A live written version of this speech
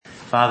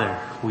Father,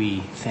 we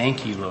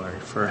thank you,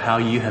 Lord, for how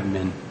you have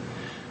been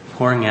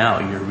pouring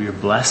out your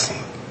blessing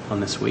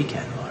on this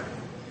weekend, Lord.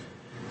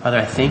 Father,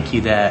 I thank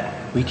you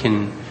that we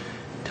can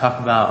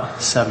talk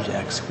about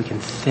subjects, we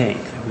can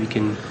think, that we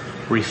can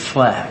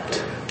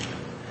reflect,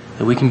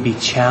 that we can be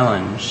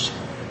challenged,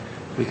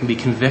 we can be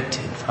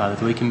convicted, Father,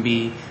 that we can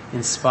be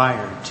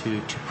inspired to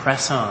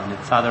press on. And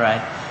Father,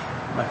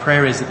 my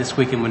prayer is that this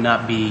weekend would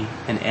not be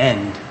an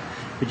end,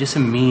 but just a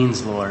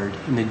means, Lord,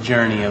 in the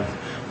journey of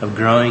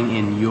growing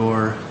in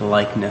your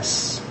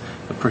likeness,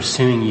 of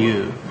pursuing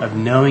you, of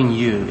knowing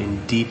you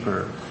in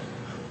deeper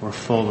or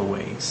fuller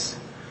ways,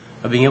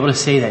 of being able to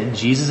say that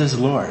Jesus is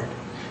Lord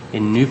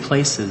in new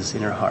places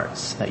in our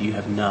hearts that you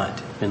have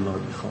not been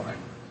Lord before.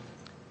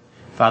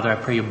 Father, I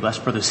pray you bless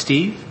Brother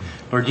Steve.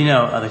 Lord, you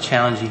know the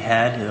challenge he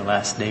had in the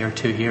last day or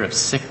two here of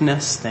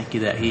sickness. Thank you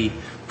that he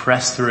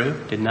pressed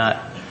through, did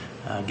not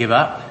give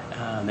up,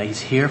 that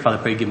he's here. Father,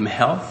 I pray you give him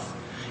health,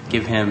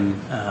 give him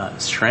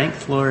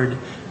strength, Lord.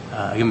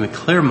 Give him a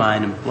clear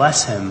mind and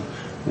bless him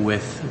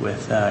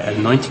with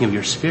anointing of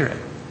your Spirit.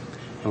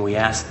 And we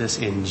ask this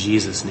in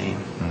Jesus' name.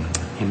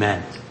 Mm-hmm.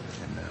 Amen.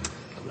 Amen.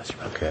 God bless you,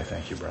 brother. Okay,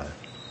 thank you, brother.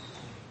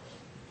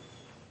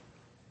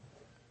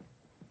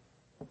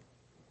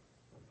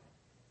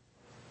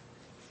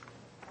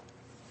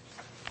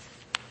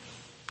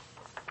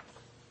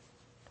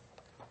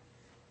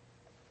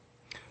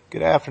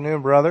 Good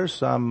afternoon,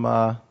 brothers.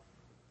 I'm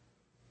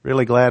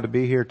really glad to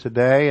be here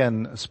today,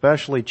 and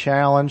especially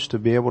challenged to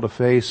be able to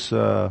face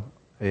a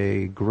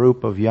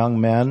group of young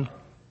men.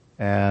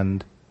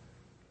 And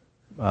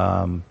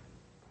I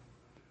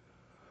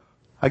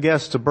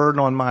guess it's a burden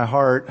on my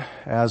heart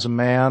as a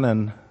man,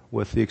 and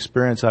with the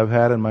experience I've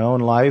had in my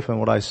own life and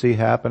what I see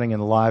happening in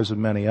the lives of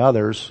many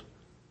others,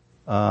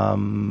 I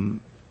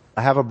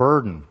have a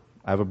burden.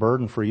 I have a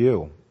burden for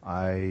you.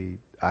 I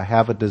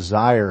have a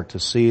desire to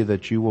see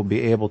that you will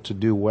be able to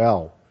do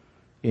well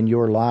in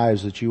your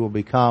lives, that you will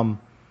become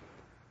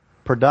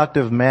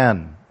productive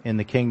men in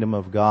the kingdom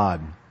of God,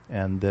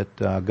 and that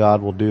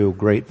God will do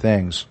great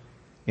things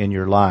in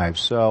your lives.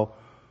 So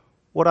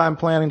what I'm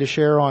planning to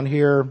share on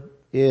here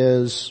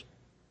is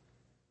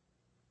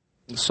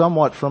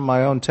somewhat from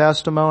my own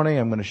testimony.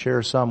 I'm going to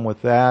share some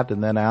with that,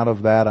 and then out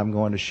of that I'm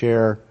going to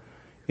share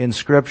in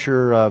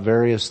Scripture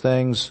various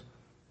things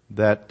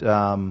that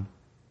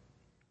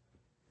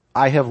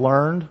I have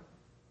learned,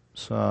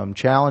 some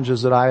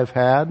challenges that I have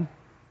had,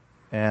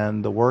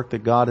 and the work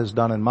that God has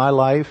done in my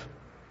life,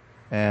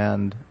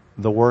 and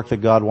the work that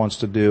God wants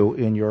to do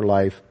in your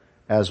life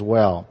as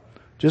well.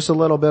 Just a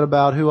little bit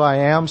about who I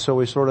am, so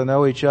we sort of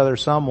know each other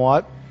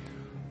somewhat.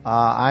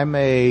 I'm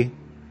a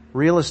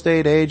real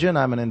estate agent.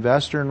 I'm an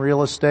investor in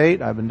real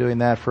estate. I've been doing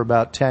that for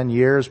about 10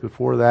 years.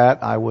 Before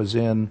that, I was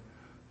in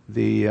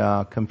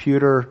the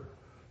computer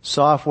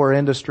software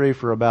industry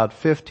for about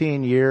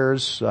 15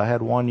 years. I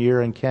had 1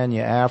 year in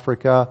Kenya,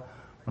 Africa.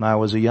 When I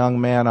was a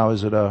young man, I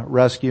was at a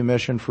rescue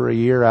mission for a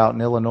year out in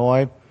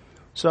Illinois.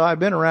 So I've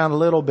been around a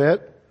little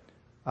bit.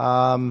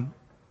 I'm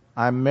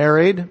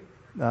married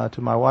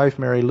to my wife,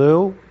 Mary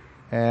Lou,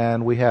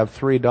 and we have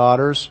 3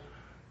 daughters.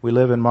 We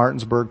live in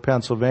Martinsburg,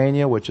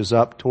 Pennsylvania, which is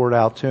up toward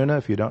Altoona,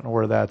 if you don't know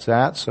where that's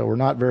at. So we're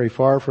not very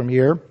far from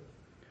here.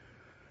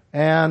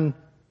 And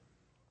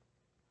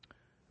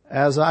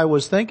as I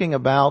was thinking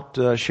about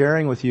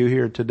sharing with you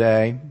here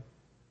today,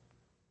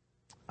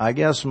 I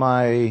guess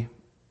my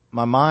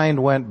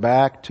mind went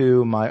back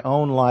to my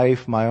own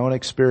life, my own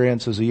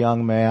experience as a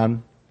young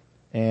man,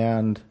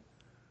 and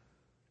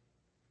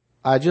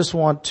I just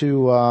want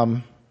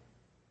to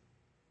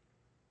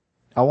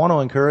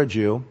encourage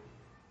you,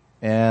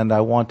 and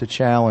I want to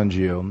challenge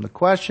you. And the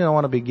question I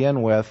want to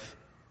begin with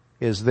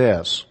is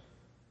this.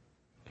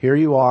 Here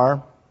you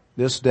are,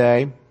 this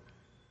day.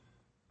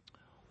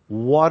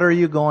 What are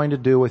you going to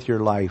do with your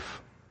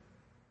life?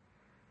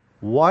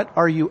 What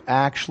are you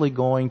actually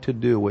going to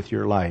do with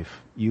your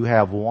life? You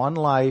have one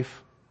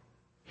life.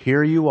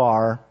 Here you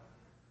are.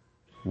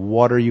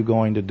 What are you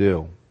going to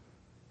do?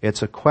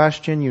 It's a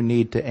question you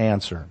need to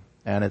answer.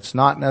 And it's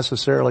not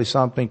necessarily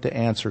something to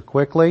answer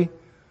quickly,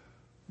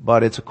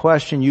 but it's a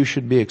question you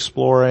should be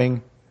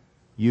exploring,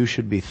 you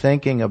should be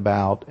thinking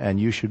about, and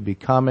you should be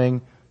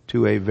coming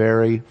to a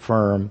very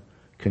firm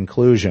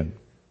conclusion.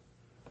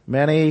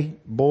 Many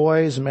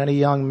boys, many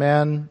young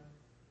men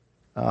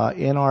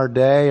in our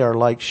day are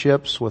like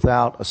ships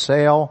without a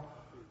sail.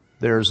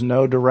 There's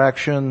no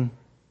direction.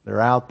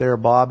 They're out there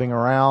bobbing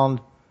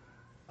around.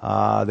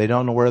 They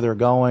don't know where they're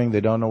going.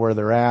 They don't know where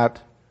they're at.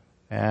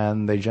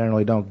 And they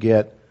generally don't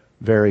get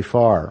very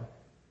far.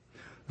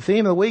 The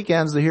theme of the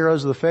weekend is the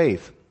heroes of the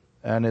faith.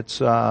 And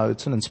it's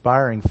an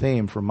inspiring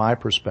theme from my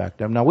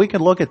perspective. Now we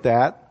can look at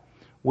that.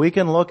 We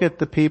can look at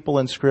the people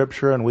in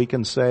Scripture and we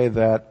can say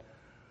that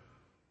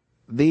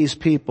these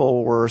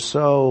people were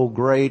so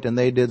great and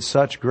they did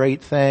such great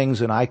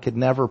things and I could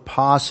never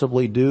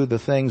possibly do the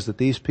things that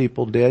these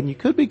people did. And you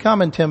could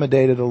become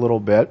intimidated a little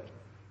bit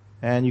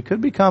and you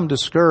could become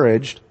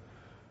discouraged.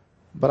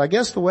 But I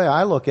guess the way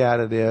I look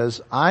at it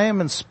is I am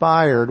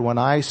inspired when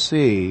I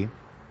see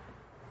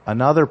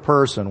another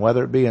person,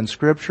 whether it be in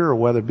Scripture or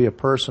whether it be a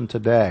person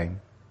today,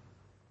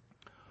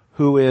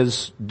 who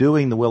is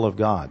doing the will of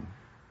God,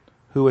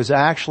 who is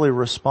actually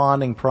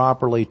responding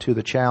properly to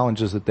the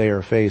challenges that they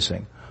are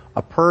facing.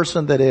 A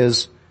person that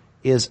is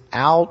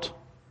out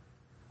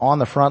on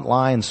the front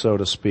lines, so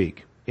to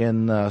speak,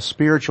 in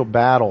spiritual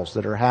battles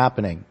that are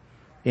happening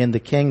in the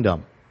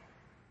kingdom.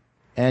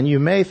 And you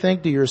may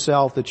think to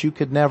yourself that you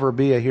could never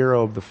be a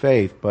hero of the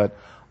faith, but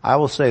I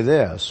will say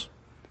this,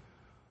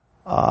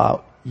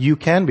 you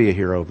can be a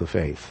hero of the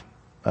faith,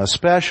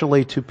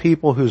 especially to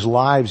people whose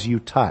lives you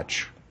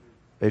touch.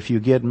 If you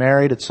get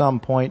married at some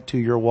point to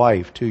your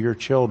wife, to your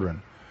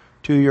children,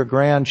 to your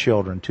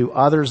grandchildren, to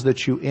others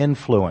that you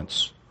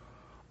influence,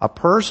 a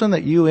person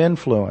that you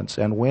influence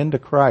and win to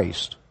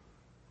Christ,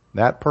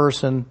 that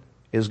person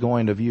is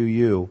going to view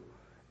you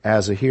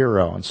as a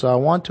hero. And so I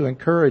want to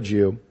encourage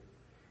you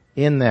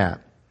in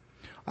that.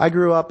 I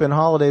grew up in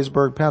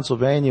Hollidaysburg,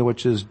 Pennsylvania,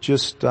 which is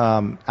just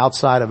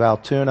outside of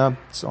Altoona.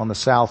 It's on the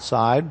south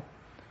side.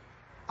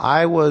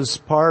 I was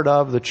part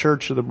of the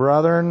Church of the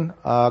Brethren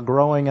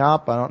growing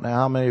up. I don't know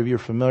how many of you are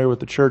familiar with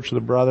the Church of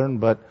the Brethren,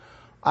 but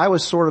I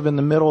was sort of in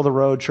the middle of the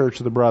road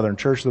Church of the Brethren.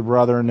 Church of the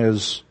Brethren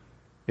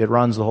it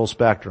runs the whole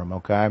spectrum,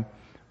 okay?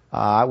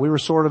 We were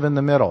sort of in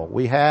the middle.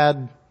 We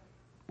had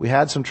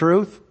some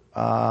truth.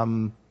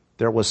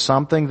 There was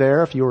something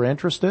there if you were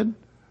interested.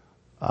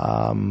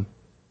 I'm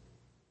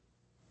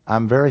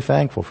very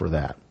thankful for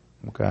that.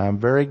 Okay, I'm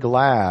very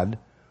glad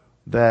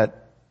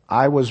that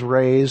I was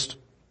raised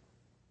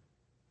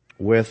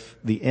with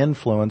the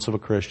influence of a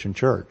Christian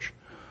church.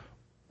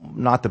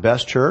 Not the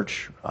best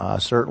church.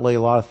 Certainly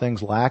a lot of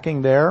things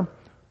lacking there.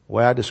 The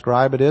way I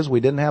describe it is we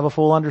didn't have a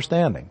full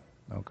understanding.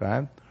 Okay?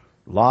 A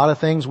lot of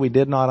things we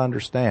did not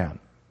understand.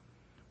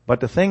 But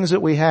the things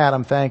that we had,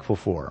 I'm thankful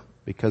for,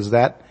 because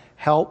that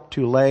helped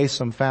to lay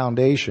some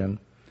foundation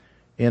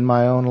in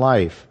my own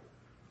life.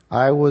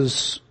 I'm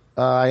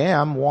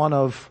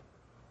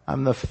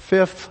the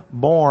fifth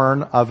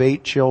born of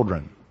 8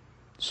 children.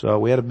 So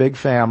we had a big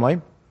family,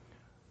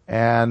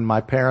 and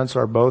my parents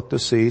are both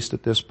deceased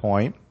at this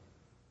point.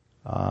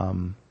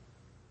 When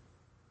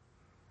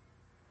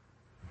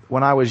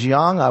I was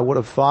young, I would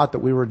have thought that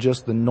we were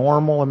just the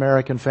normal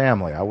American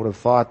family. I would have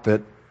thought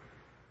that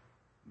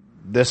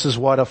this is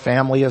what a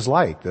family is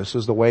like. This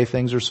is the way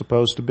things are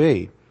supposed to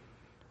be.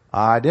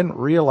 I didn't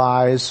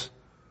realize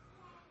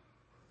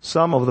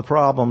some of the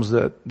problems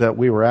that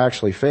we were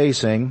actually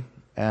facing,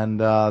 and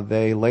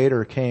they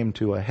later came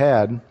to a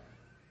head.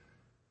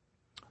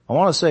 I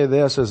want to say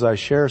this as I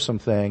share some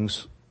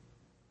things.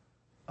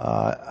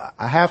 I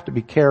have to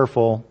be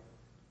careful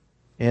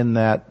in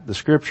that the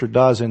Scripture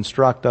does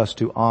instruct us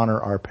to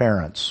honor our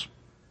parents,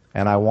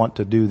 and I want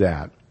to do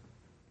that.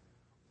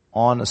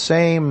 On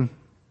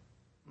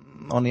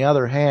the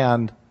other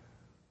hand,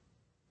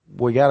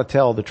 we got to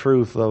tell the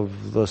truth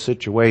of the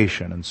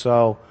situation. And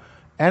so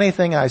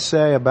anything I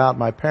say about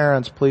my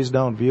parents, please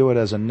don't view it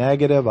as a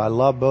negative. I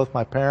love both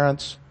my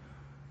parents.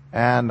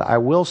 And I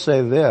will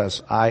say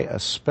this, I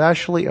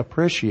especially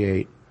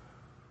appreciate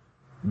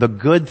the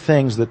good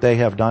things that they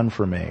have done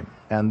for me.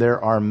 And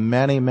there are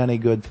many, many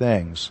good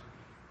things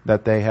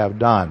that they have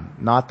done,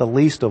 not the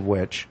least of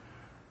which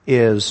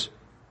is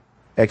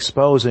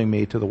exposing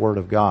me to the Word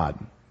of God.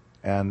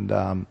 And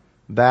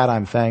that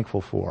I'm thankful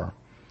for.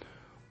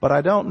 But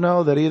I don't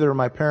know that either of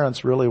my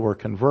parents really were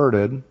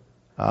converted.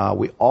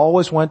 We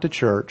always went to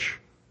church.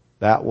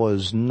 That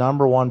was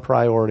number one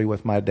priority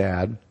with my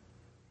dad.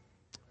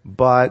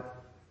 But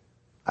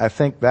I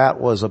think that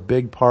was a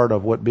big part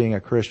of what being a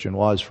Christian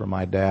was for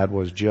my dad,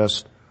 was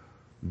just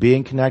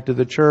being connected to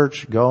the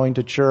church, going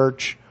to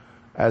church.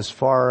 As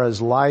far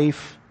as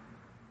life,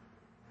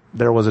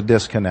 there was a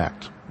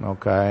disconnect.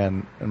 Okay,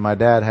 and my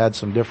dad had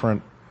some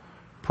different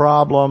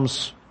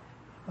problems.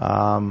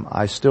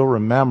 I still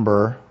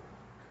remember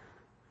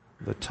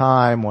the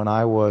time when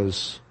I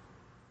was,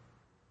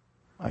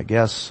 I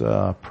guess,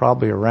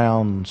 probably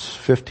around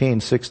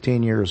 15,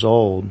 16 years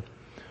old,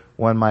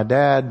 when my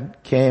dad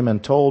came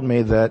and told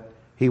me that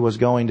he was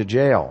going to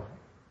jail.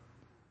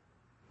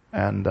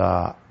 And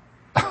I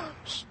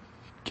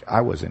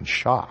was in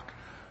shock.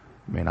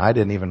 I mean, I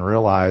didn't even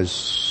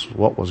realize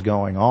what was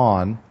going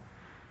on.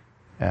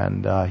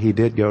 And he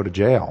did go to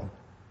jail.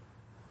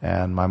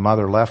 And my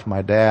mother left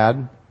my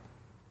dad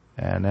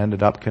and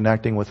ended up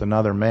connecting with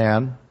another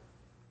man.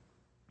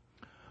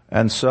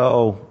 And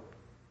so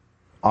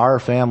our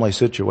family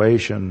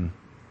situation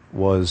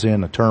was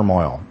in a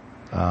turmoil.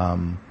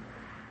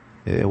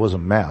 It was a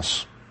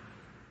mess.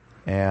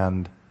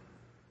 And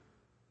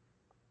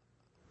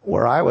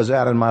where I was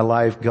at in my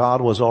life,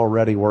 God was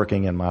already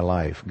working in my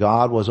life.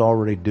 God was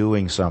already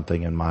doing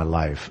something in my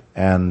life.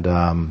 And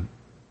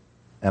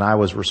I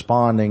was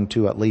responding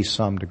to at least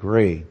some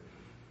degree.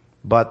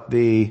 But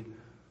the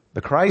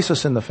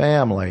crisis in the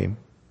family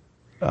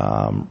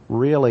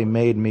really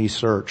made me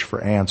search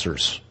for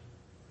answers.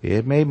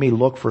 It made me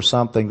look for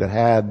something that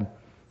had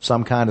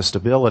some kind of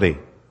stability,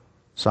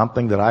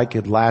 something that I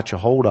could latch a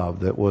hold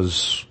of that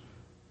was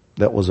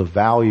of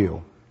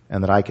value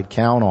and that I could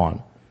count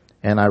on.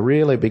 And I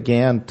really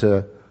began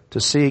to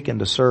seek and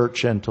to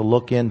search and to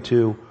look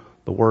into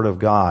the Word of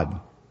God.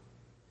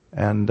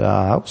 And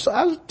I was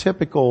a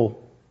typical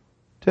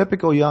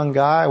young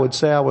guy. I would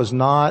say I was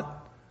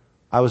not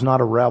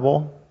a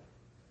rebel.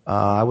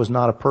 I was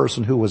not a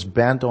person who was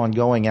bent on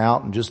going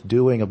out and just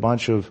doing a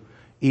bunch of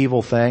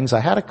evil things. I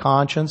had a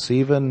conscience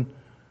even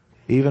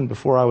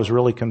before I was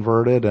really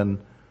converted, and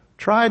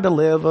tried to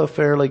live a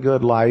fairly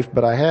good life,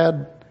 but I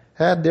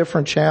had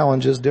different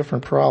challenges,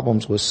 different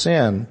problems with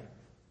sin.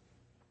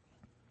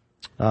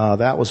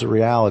 That was a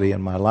reality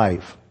in my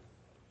life.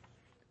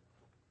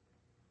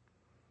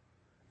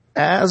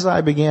 As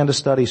I began to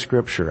study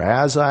Scripture,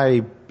 as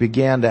I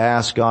began to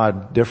ask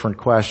God different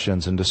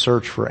questions and to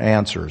search for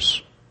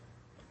answers,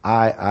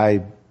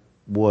 I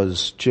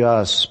was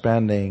just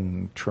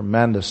spending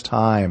tremendous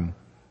time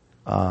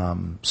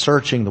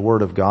searching the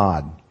Word of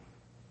God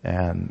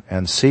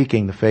and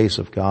seeking the face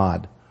of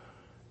God.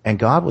 And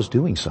God was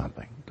doing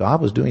something.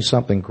 God was doing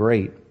something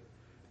great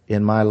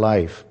in my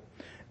life.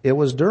 It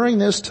was during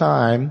this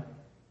time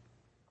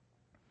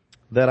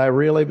that I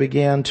really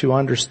began to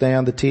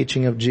understand the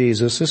teaching of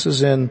Jesus. This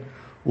is in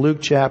Luke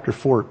chapter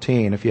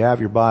 14. If you have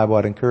your Bible,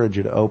 I'd encourage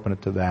you to open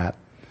it to that.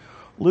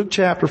 Luke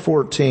chapter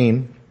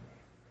 14.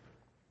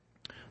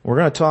 We're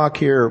going to talk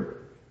here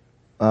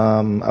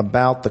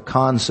about the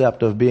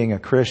concept of being a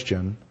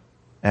Christian.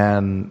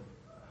 And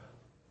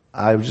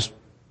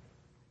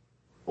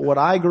what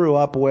I grew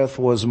up with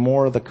was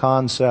more the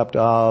concept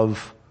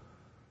of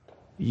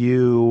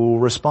you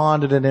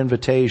respond to an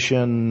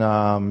invitation,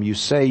 you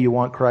say you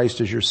want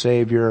Christ as your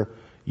Savior,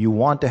 you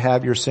want to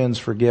have your sins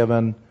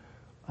forgiven,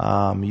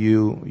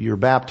 you're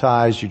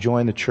baptized, you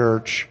join the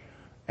church,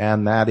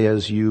 and that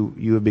is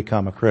you have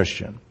become a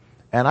Christian.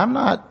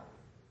 And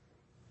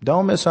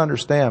don't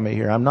misunderstand me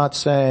here, I'm not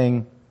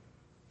saying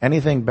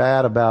anything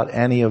bad about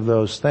any of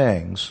those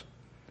things,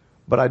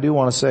 but I do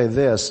want to say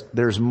this,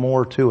 there's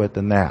more to it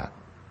than that.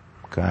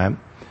 Okay?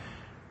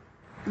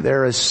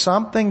 There is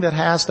something that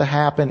has to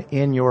happen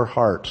in your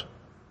heart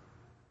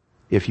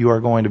if you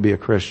are going to be a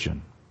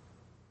Christian.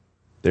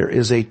 There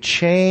is a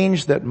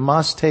change that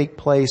must take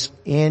place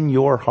in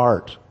your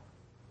heart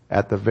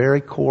at the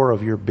very core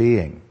of your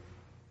being.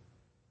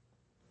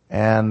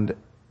 And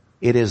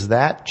it is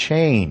that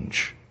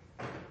change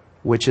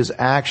which is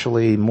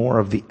actually more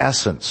of the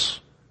essence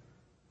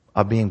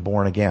of being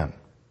born again.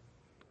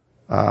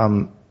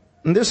 And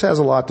this has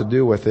a lot to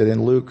do with it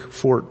in Luke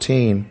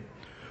 14.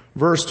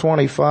 Verse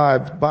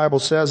 25, the Bible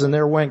says, and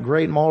there went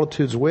great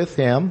multitudes with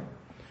him.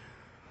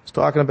 It's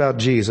talking about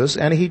Jesus.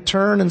 And he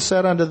turned and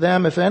said unto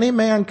them, if any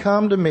man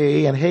come to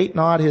me and hate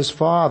not his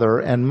father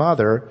and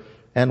mother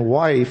and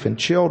wife and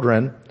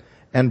children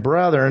and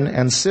brethren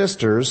and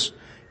sisters,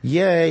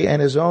 yea,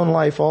 and his own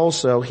life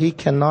also, he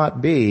cannot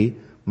be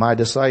my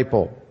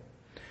disciple.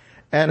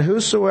 And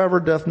whosoever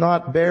doth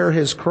not bear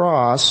his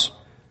cross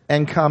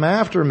and come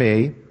after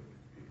me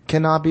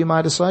cannot be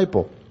my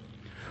disciple.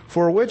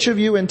 For which of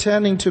you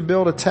intending to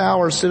build a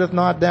tower sitteth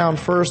not down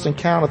first and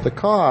counteth the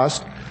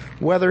cost,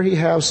 whether he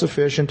have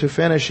sufficient to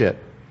finish it?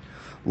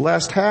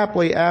 Lest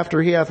haply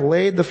after he hath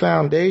laid the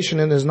foundation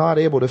and is not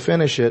able to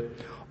finish it,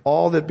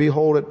 all that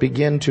behold it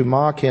begin to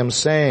mock him,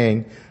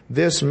 saying,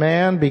 this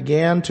man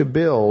began to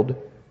build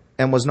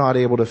and was not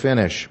able to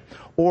finish.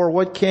 Or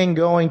what king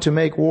going to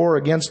make war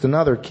against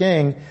another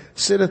king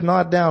sitteth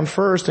not down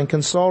first and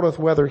consulteth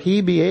whether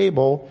he be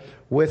able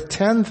with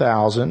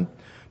 10,000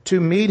 to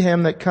meet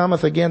him that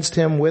cometh against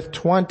him with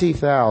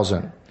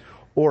 20,000?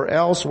 Or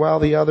else, while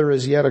the other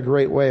is yet a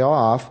great way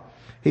off,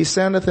 he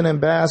sendeth an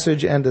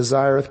ambassage and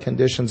desireth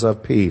conditions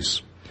of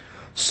peace.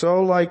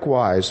 So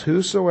likewise,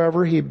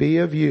 whosoever he be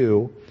of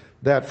you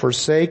that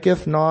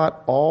forsaketh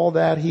not all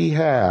that he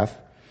hath,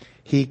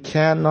 he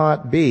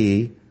cannot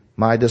be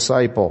my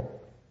disciple.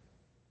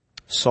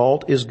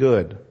 Salt is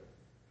good,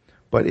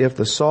 but if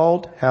the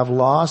salt have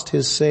lost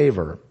his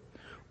savor,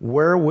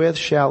 wherewith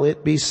shall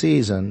it be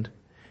seasoned?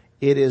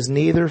 It is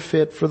neither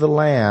fit for the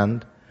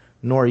land,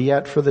 nor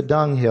yet for the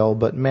dunghill,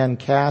 but men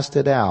cast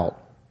it out.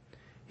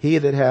 He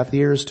that hath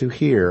ears to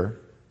hear,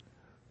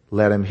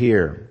 let him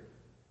hear.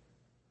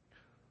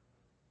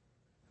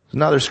 There's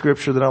another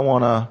scripture that I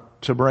want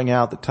to bring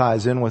out that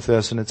ties in with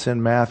this, and it's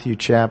in Matthew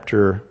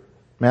chapter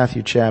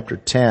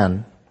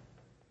 10.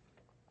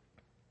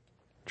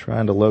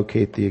 Trying to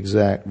locate the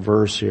exact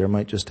verse here. I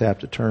might just have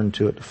to turn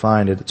to it to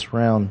find it. It's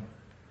around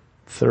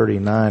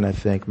 39, I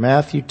think.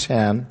 Matthew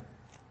 10.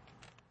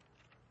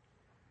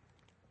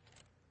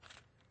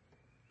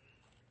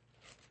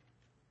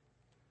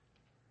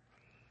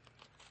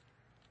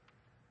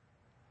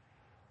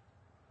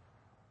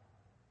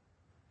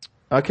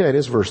 Okay, it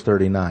is verse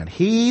 39.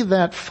 He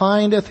that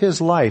findeth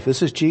his life,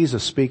 this is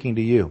Jesus speaking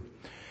to you.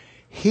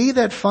 He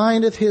that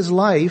findeth his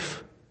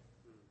life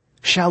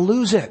shall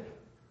lose it.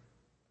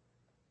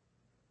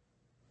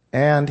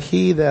 And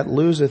he that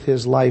loseth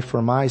his life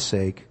for my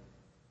sake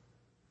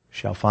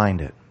shall find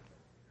it.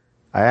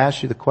 I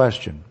ask you the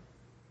question,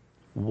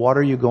 what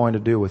are you going to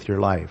do with your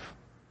life?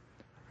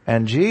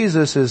 And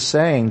Jesus is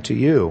saying to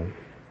you,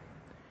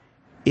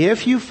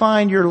 if you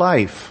find your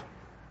life,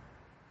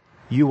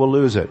 you will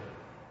lose it.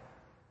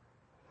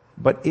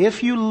 But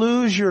if you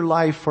lose your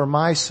life for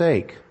my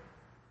sake,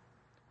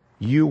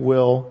 you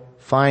will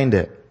find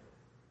it.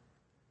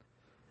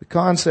 The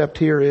concept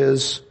here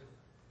is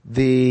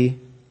the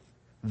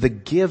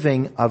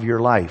giving of your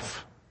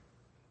life,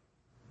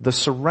 the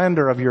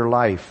surrender of your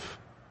life,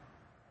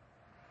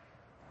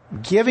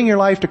 giving your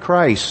life to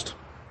Christ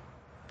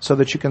so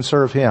that you can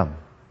serve Him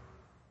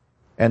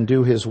and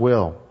do His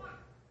will.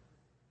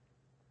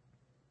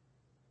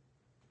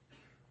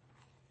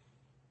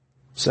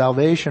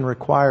 Salvation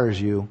requires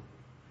you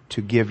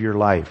to give your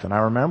life. And I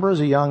remember as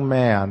a young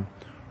man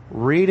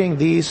reading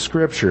these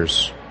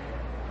scriptures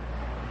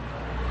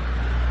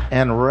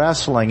and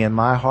wrestling in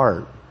my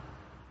heart,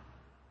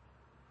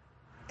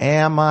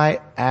 am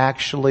I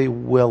actually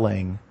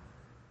willing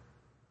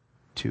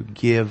to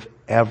give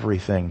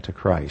everything to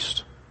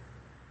Christ?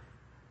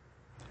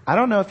 I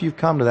don't know if you've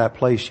come to that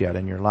place yet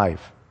in your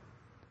life.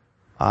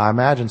 I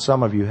imagine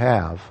some of you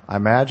have. I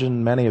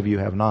imagine many of you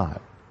have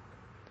not.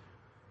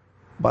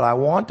 But I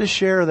want to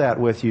share that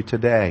with you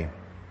today.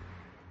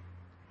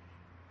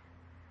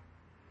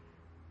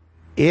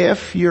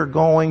 If you're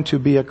going to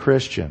be a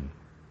Christian,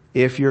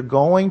 if you're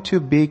going to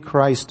be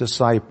Christ's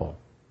disciple,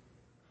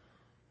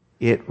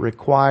 it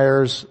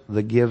requires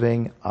the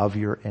giving of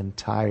your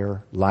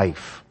entire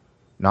life.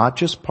 Not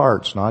just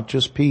parts, not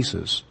just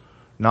pieces,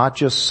 not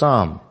just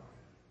some,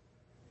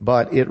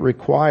 but it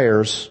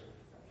requires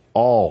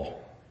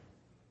all.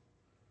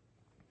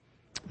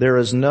 There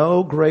is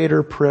no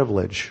greater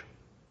privilege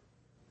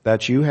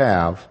that you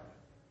have.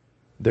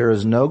 There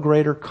is no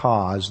greater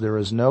cause. There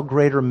is no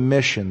greater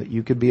mission that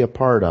you could be a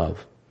part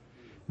of.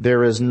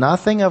 There is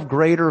nothing of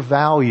greater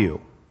value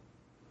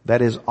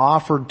that is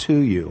offered to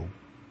you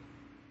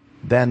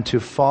than to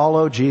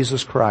follow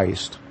Jesus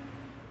Christ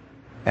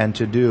and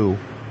to do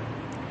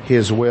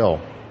His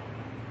will.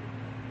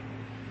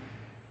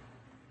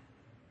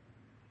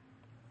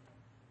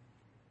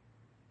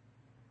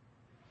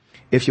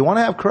 If you want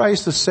to have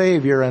Christ the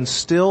Savior and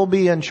still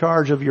be in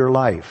charge of your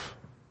life,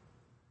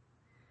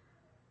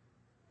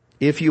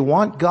 if you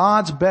want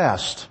God's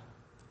best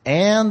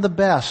and the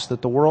best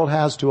that the world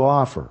has to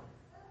offer,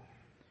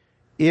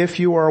 if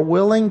you are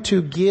willing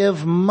to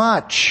give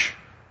much,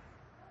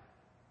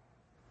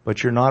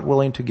 but you're not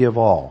willing to give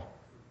all,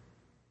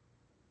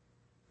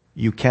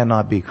 you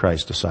cannot be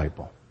Christ's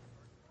disciple.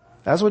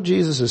 That's what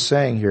Jesus is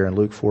saying here in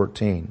Luke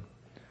 14.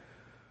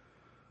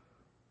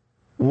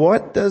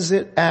 What does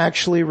it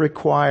actually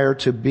require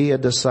to be a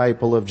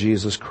disciple of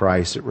Jesus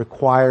Christ? It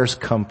requires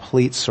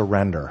complete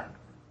surrender.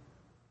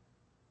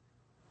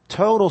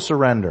 Total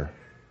surrender.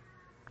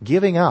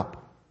 Giving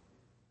up.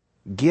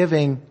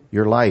 Giving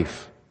your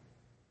life.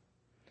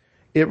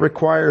 It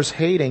requires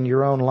hating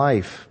your own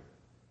life.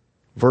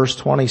 Verse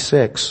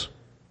 26.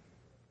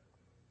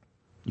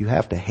 You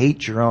have to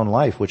hate your own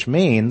life, which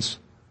means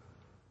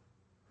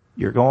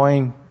you're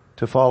going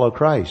to follow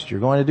Christ. You're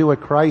going to do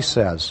what Christ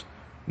says,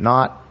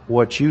 not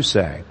what you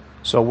say.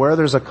 So where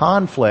there's a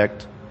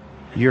conflict,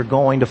 you're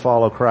going to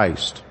follow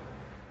Christ.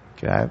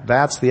 Okay?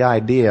 That's the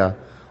idea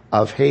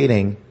of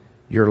hating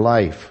your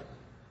life.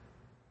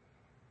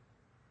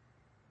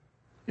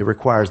 It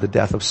requires the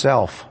death of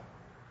self.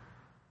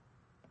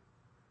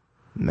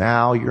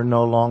 Now you're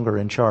no longer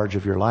in charge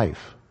of your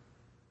life,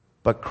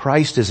 but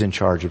Christ is in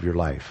charge of your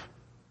life,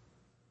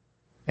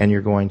 and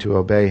you're going to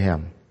obey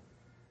Him.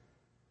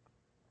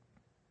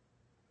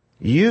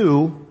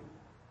 You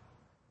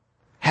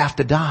have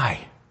to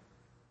die.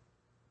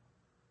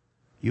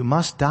 You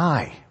must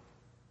die.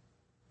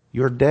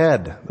 You're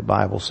dead, the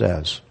Bible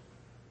says,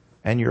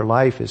 and your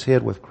life is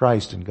hid with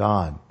Christ in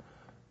God.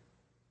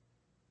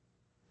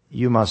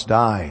 You must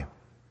die,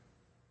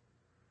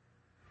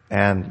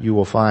 and you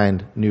will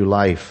find new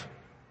life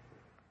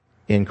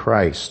in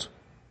Christ.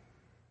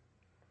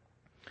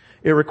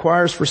 It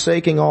requires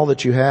forsaking all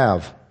that you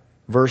have.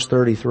 Verse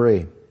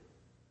 33.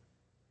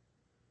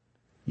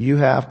 You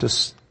have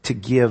to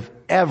give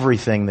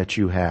everything that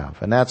you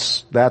have. And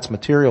that's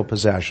material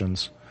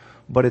possessions,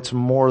 but it's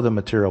more than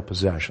material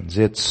possessions.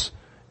 It's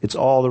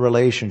all the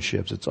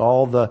relationships. It's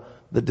all the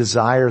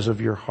desires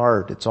of your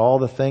heart. It's all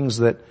the things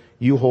that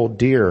you hold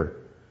dear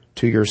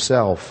to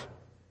yourself.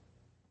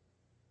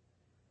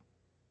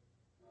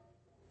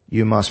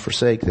 You must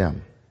forsake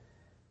them.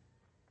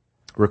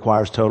 It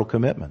requires total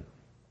commitment.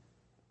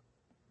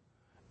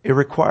 It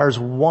requires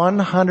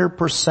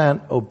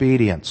 100%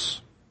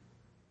 obedience.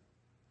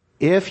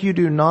 If you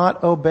do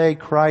not obey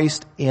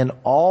Christ in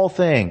all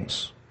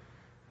things,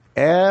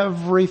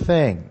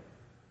 everything,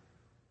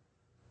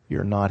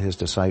 you're not His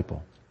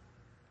disciple.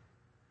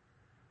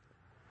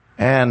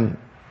 And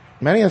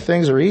many of the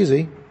things are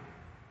easy.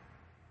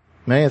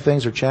 Many of the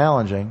things are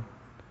challenging.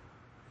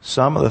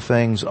 Some of the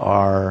things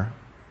are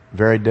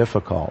very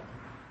difficult.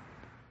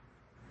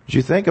 As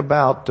you think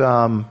about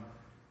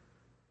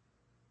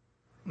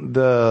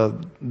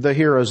the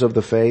heroes of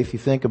the faith, you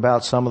think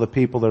about some of the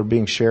people that are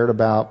being shared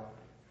about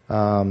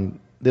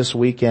this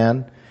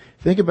weekend.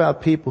 Think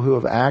about people who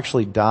have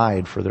actually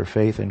died for their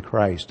faith in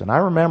Christ. And I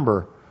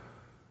remember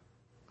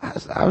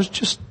I was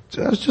just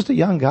a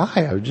young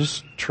guy. I was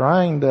just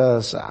trying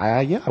to say,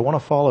 I want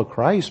to follow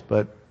Christ,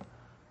 but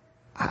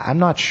I'm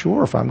not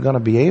sure if I'm going to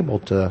be able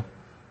to,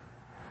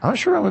 I'm not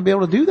sure I'm going to be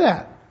able to do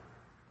that.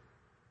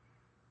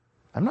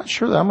 I'm not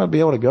sure that I'm going to be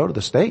able to go to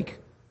the stake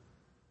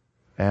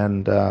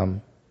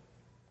and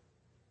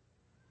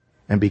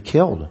be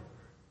killed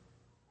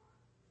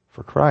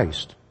for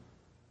Christ.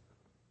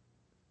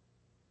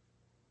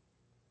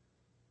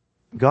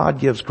 God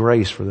gives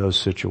grace for those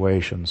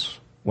situations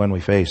when we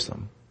face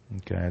them.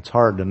 Okay, it's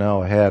hard to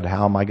know ahead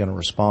how am I going to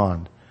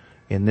respond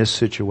in this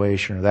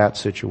situation or that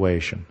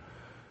situation.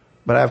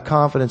 But I have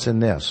confidence in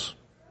this.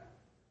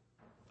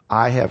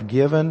 I have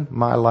given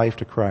my life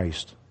to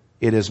Christ.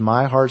 It is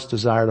my heart's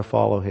desire to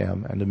follow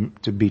Him and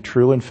to be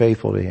true and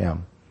faithful to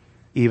Him,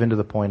 even to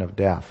the point of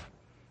death.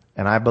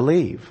 And I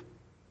believe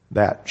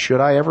that should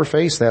I ever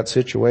face that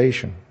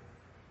situation,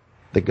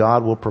 that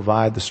God will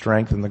provide the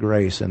strength and the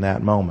grace in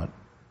that moment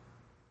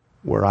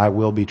where I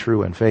will be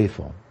true and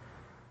faithful.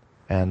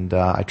 And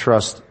I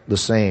trust the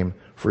same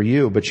for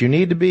you. But you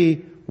need to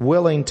be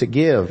willing to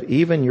give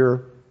even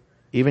your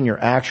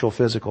actual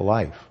physical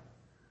life.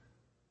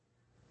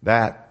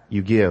 That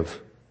you give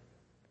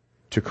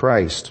to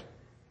Christ.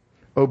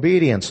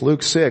 Obedience,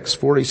 Luke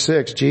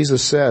 6:46,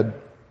 Jesus said,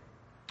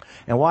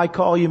 "And why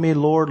call you me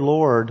Lord,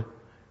 Lord,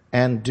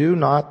 and do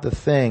not the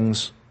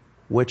things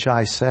which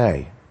I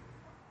say?"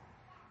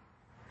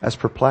 That's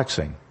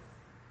perplexing.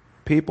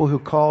 People who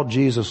call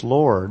Jesus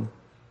Lord,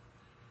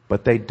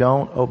 but they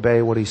don't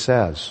obey what He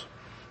says.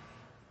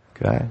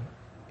 Okay?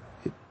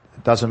 It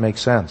doesn't make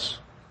sense.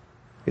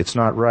 It's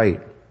not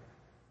right.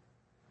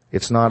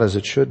 It's not as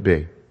it should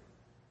be.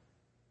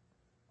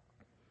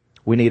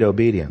 We need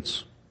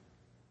obedience.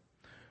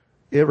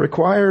 It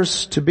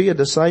requires to be a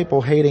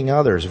disciple hating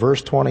others.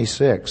 Verse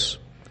 26.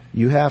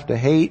 You have to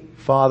hate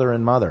father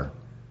and mother.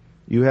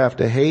 You have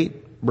to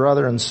hate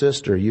brother and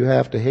sister. You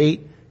have to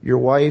hate your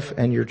wife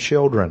and your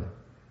children.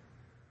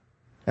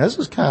 Now, this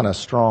is kind of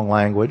strong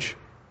language.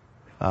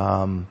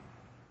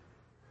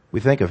 We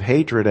think of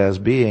hatred as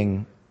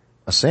being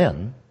a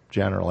sin,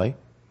 generally,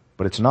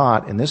 but it's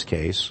not in this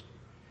case.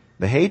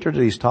 The hatred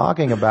that he's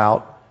talking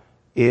about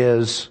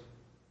is,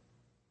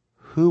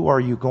 who are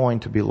you going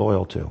to be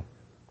loyal to?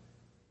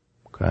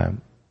 Okay.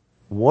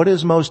 What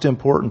is most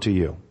important to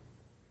you?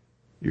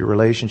 Your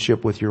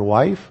relationship with your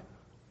wife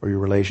or your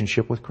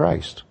relationship with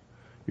Christ?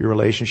 Your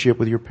relationship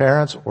with your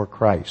parents or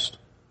Christ?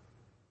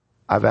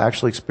 I've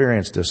actually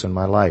experienced this in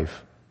my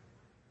life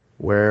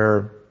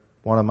where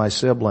one of my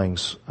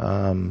siblings,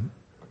 and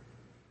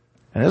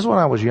this is when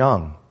I was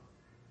young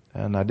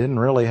and I didn't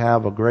really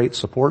have a great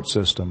support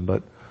system,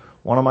 but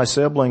one of my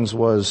siblings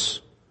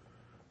was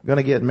going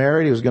to get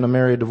married. He was going to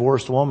marry a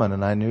divorced woman,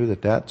 and I knew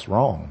that that's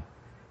wrong.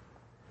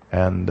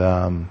 And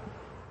I'm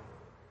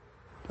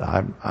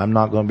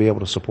not going to be able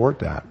to support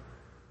that.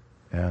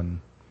 And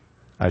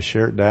I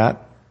shared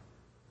that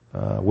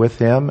with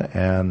him,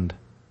 and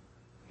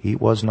he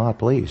was not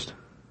pleased.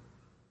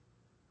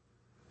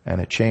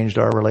 And it changed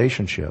our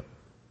relationship.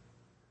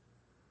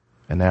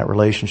 And that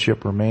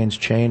relationship remains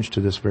changed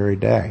to this very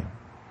day.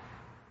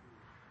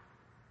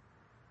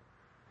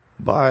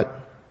 But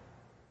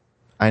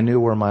I knew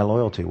where my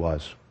loyalty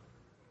was.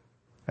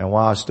 And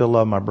while I still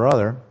love my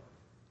brother,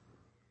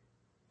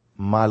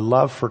 my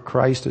love for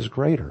Christ is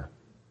greater.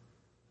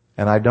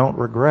 And I don't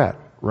regret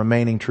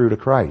remaining true to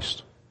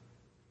Christ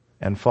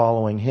and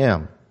following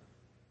Him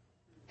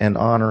and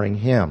honoring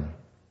Him.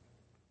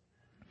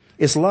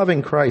 It's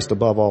loving Christ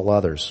above all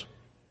others.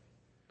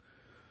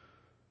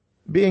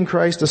 Being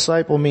Christ's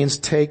disciple means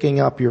taking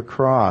up your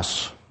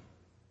cross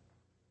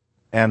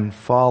and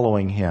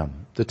following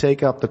Him. To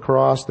take up the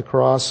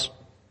cross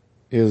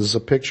is a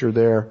picture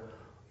there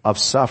of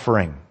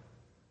suffering,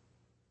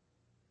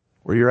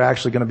 where you're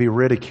actually going to be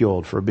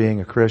ridiculed for being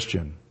a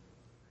Christian.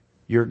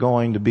 You're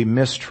going to be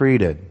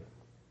mistreated.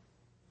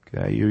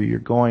 Okay, you're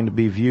going to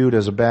be viewed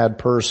as a bad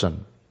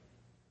person.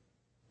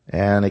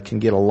 And it can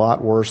get a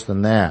lot worse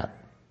than that.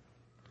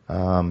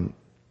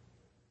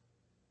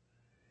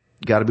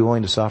 Got to be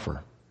willing to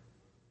suffer.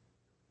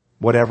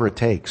 Whatever it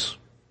takes.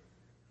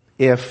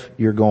 If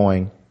you're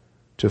going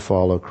to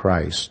follow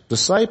Christ.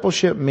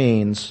 Discipleship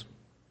means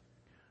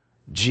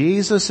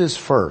Jesus is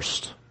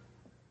first.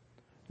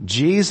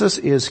 Jesus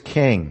is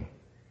King.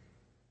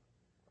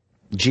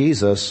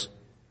 Jesus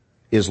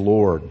is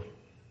Lord.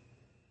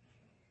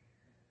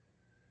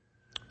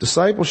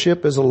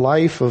 Discipleship is a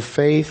life of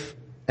faith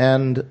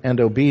and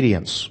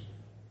obedience.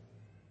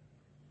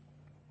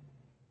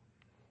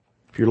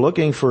 If you're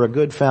looking for a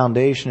good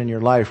foundation in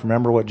your life,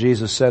 remember what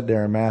Jesus said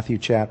there in Matthew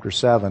chapter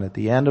 7 at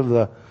the end of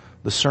the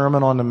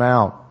Sermon on the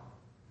Mount.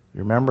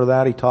 You remember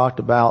that? He talked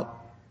about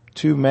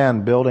two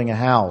men building a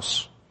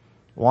house.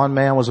 One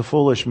man was a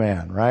foolish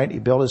man, right? He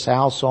built his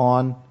house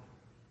on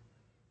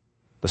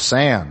the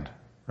sand,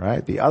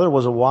 right? The other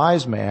was a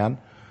wise man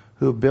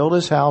who built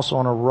his house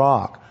on a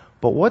rock.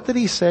 But what did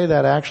he say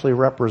that actually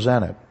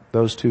represented?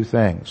 Those two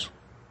things.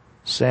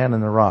 Sand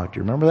and the rock. Do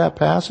you remember that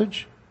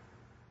passage?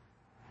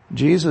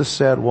 Jesus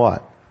said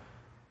what?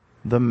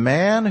 The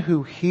man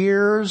who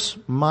hears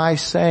my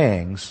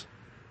sayings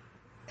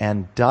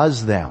and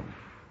does them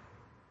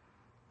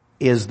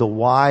is the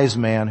wise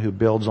man who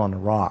builds on the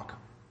rock.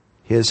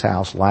 His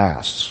house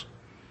lasts.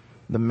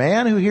 The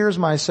man who hears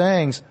my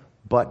sayings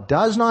but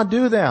does not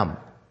do them,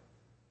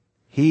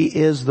 he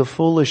is the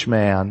foolish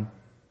man,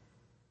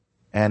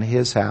 and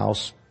his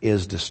house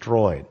is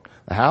destroyed.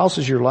 The house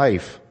is your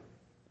life.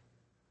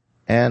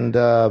 And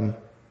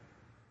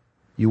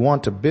you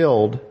want to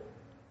build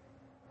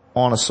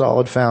on a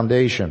solid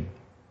foundation.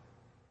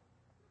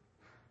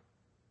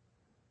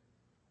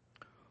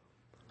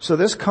 So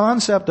this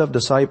concept of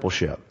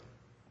discipleship,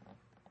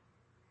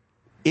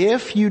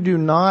 if you do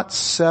not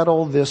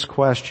settle this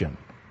question,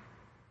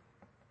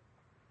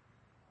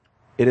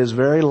 it is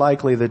very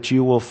likely that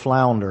you will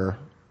flounder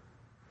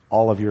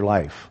all of your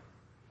life.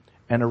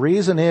 And the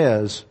reason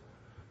is,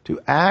 to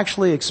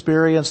actually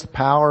experience the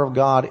power of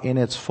God in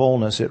its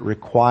fullness, it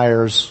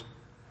requires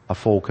a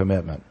full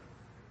commitment.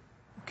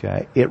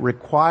 Okay? It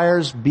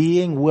requires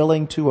being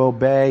willing to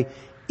obey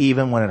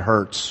even when it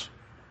hurts.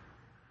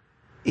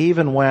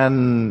 Even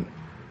when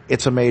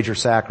it's a major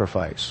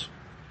sacrifice.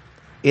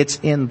 It's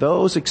in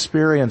those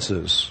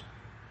experiences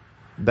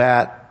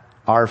that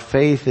our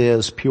faith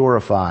is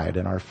purified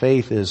and our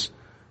faith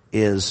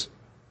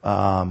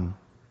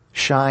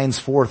shines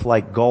forth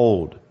like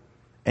gold.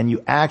 And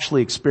you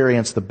actually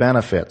experience the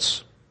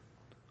benefits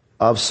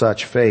of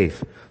such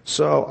faith.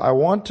 So I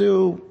want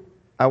to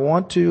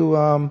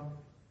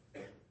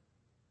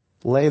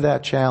lay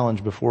that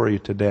challenge before you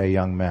today,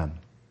 young men.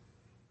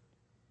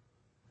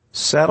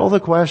 Settle the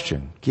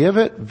question. Give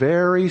it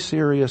very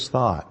serious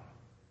thought.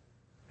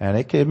 And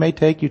it may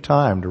take you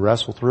time to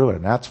wrestle through it,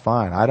 and that's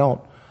fine. I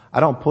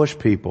don't push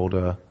people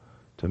to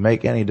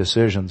make any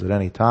decisions at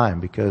any time,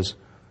 because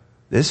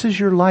this is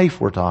your life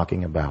we're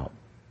talking about.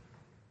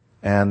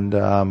 And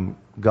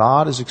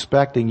God is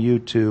expecting you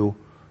to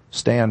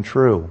stand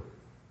true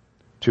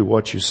to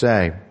what you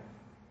say.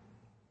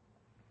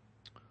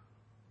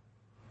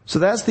 So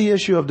that's the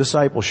issue of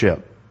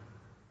discipleship.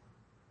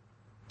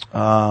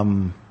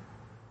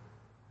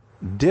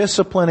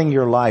 Disciplining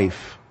your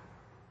life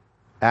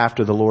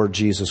after the Lord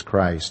Jesus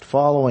Christ,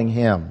 following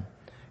Him,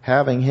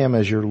 having Him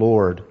as your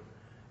Lord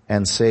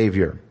and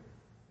Savior.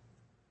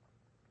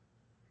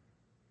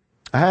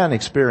 I had an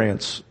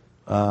experience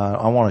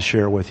I want to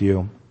share with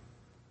you.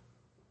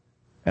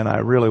 And I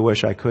really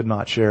wish I could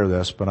not share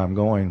this, but I'm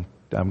going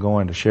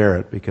to share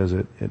it because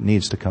it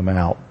needs to come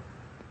out.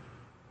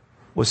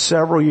 It was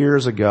several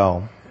years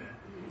ago.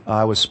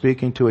 I was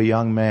speaking to a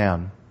young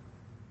man,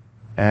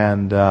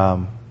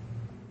 and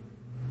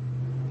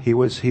he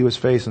was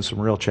facing some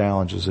real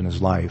challenges in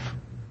his life.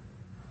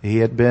 He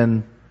had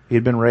been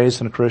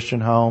raised in a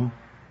Christian home,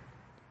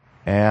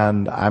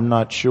 and I'm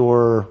not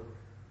sure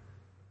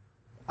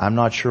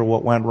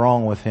what went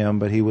wrong with him,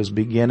 but he was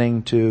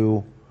beginning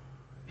to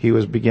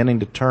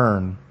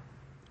turn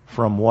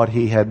from what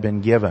he had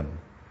been given.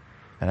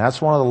 And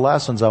that's one of the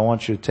lessons I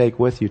want you to take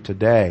with you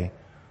today.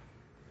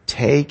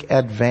 Take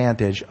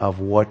advantage of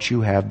what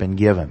you have been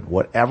given,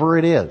 whatever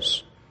it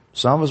is.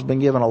 Some of us have been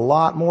given a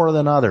lot more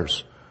than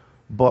others.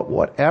 But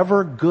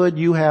whatever good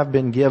you have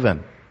been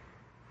given,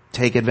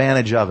 take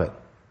advantage of it.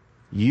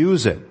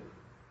 Use it.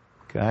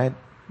 Okay?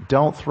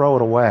 Don't throw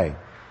it away.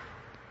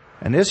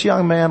 And this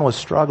young man was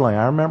struggling.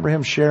 I remember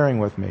him sharing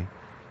with me.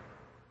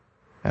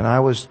 And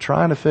I was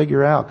trying to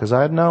figure out, because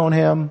I had known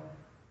him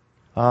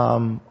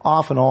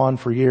off and on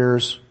for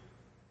years.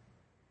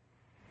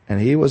 And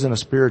he was in a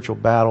spiritual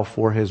battle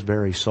for his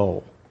very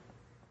soul.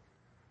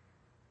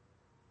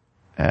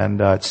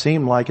 And it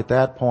seemed like at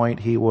that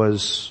point he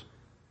was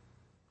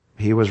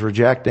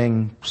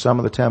rejecting some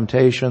of the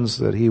temptations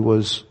that he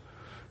was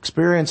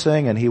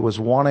experiencing, and he was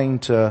wanting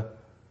to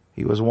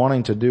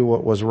do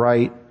what was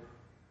right.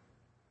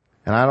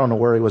 And I don't know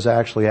where he was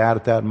actually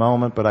at that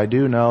moment, but I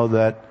do know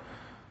that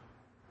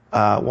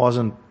it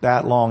wasn't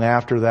that long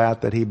after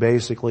that he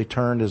basically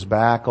turned his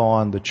back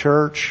on the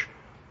church.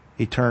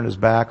 He turned his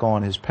back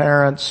on his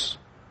parents.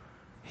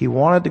 He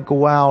wanted to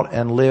go out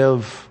and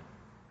live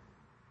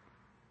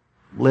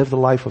the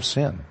life of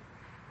sin.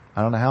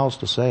 I don't know how else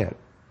to say it.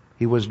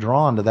 He was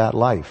drawn to that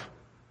life.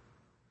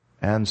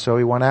 And so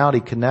he went out,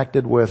 he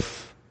connected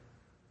with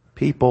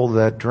people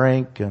that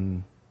drink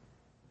and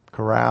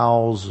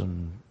carouse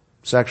and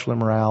sexual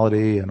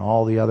immorality and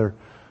all the other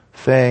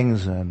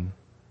things, and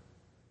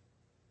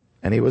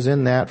he was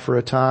in that for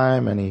a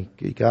time, and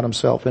he got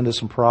himself into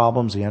some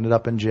problems. He ended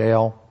up in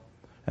jail.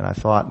 And I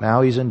thought,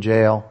 now he's in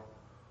jail.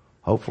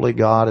 Hopefully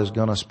God is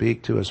going to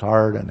speak to his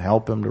heart and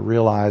help him to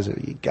realize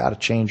that you got to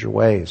change your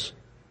ways.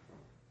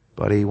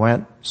 But he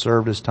went,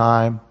 served his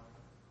time.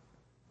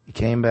 He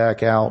came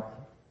back out.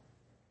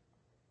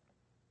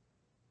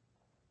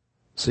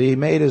 See, he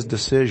made his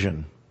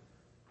decision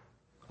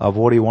of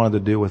what he wanted to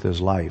do with his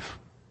life.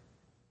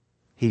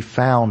 He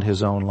found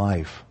his own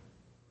life.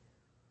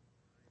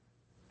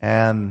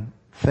 And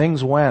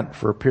things went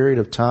for a period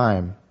of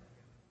time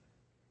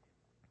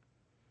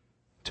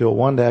till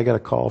one day I got a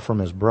call from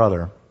his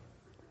brother.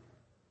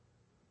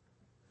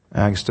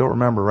 And I can still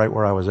remember right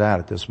where I was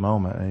at this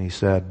moment. And he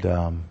said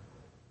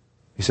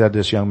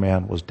this young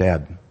man was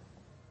dead.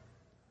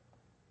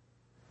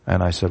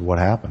 And I said, what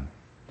happened?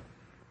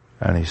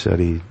 And he said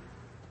he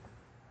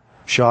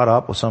shot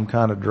up with some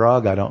kind of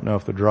drug. I don't know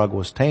if the drug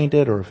was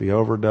tainted or if he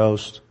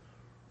overdosed,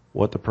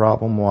 what the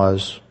problem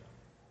was.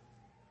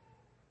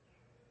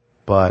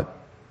 But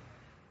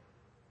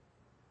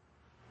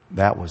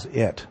that was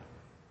it.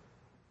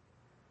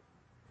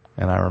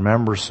 And I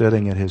remember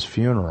sitting at his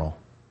funeral,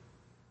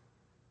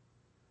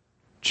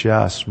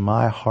 just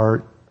my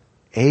heart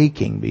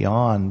aching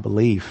beyond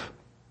belief.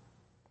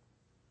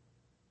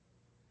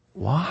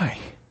 Why?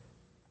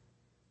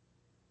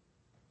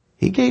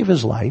 He gave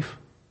his life.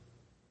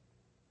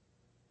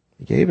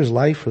 He gave his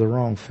life for the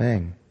wrong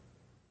thing.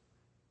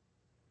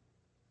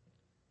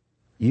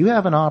 You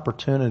have an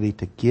opportunity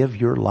to give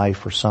your life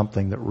for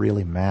something that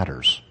really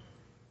matters,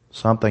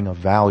 something of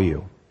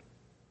value,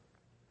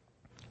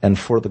 and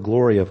for the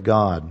glory of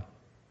God,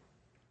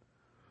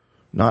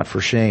 not for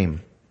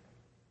shame.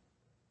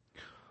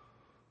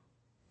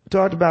 We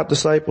talked about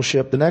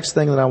discipleship. The next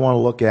thing that I want to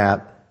look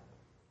at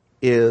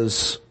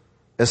is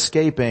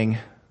escaping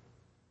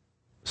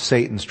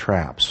Satan's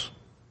traps.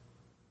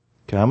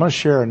 Okay, I'm going to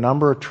share a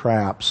number of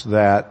traps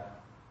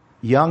that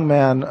young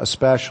men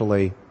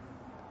especially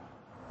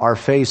are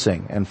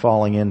facing and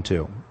falling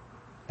into.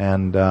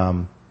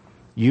 And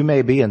you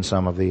may be in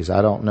some of these.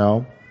 I don't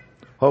know.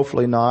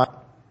 Hopefully not.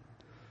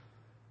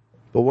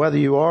 But whether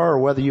you are or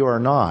whether you are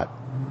not,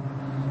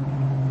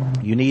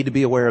 you need to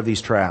be aware of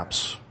these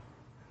traps.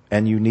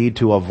 And you need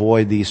to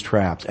avoid these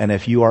traps. And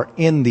if you are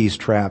in these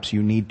traps,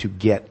 you need to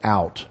get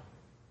out.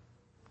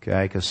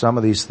 Okay? Because some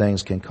of these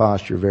things can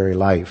cost your very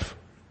life.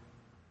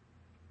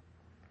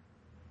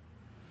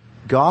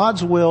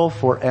 God's will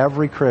for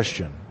every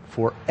Christian,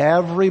 for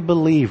every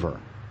believer,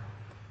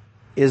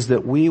 is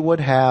that we would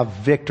have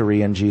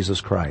victory in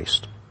Jesus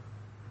Christ.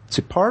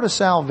 See, part of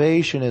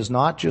salvation is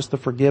not just the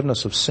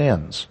forgiveness of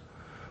sins,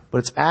 but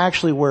it's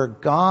actually where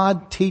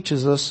God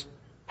teaches us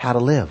how to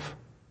live.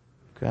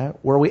 Okay?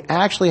 Where we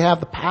actually have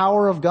the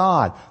power of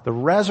God, the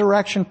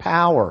resurrection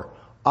power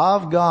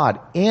of God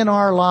in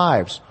our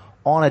lives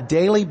on a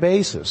daily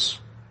basis,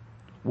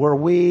 where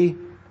we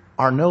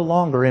are no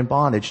longer in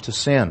bondage to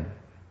sin.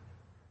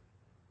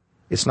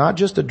 It's not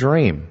just a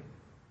dream.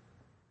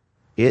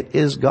 It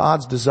is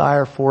God's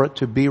desire for it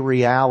to be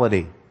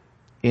reality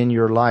in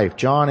your life.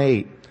 John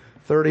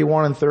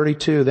 8:31 and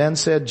 32. Then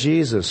said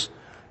Jesus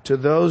to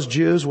those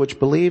Jews which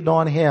believed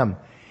on him,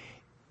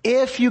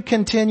 if you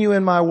continue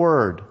in my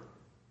word,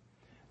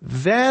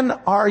 then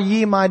are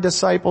ye my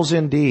disciples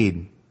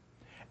indeed,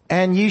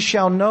 and ye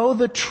shall know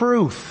the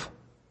truth,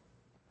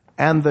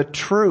 and the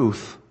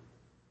truth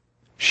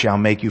shall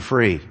make you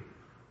free.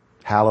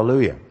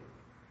 Hallelujah.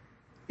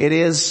 It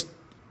is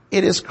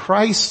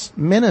Christ's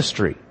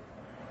ministry.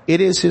 It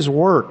is his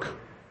work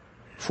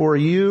for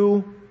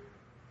you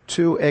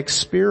to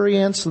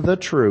experience the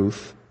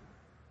truth,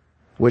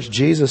 which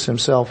Jesus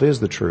himself is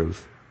the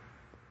truth,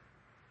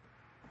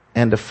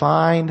 and to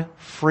find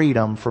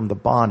freedom from the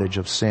bondage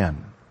of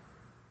sin.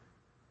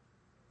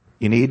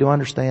 You need to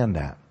understand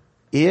that.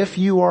 If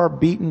you are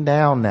beaten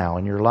down now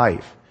in your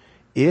life,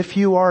 if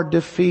you are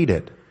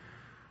defeated,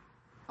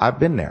 I've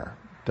been there.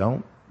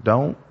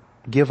 Don't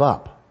give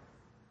up.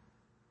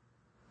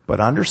 But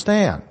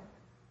understand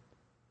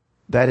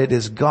that it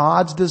is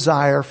God's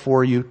desire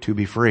for you to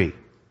be free.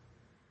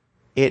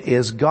 It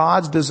is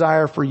God's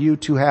desire for you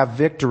to have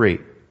victory.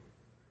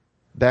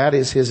 That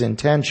is his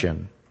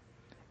intention,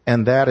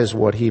 and that is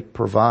what he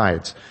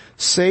provides.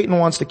 Satan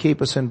wants to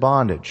keep us in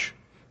bondage,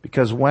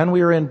 because when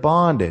we are in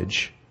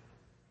bondage,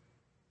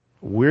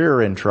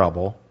 we're in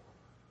trouble,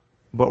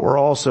 but we're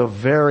also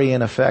very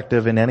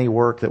ineffective in any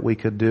work that we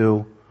could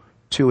do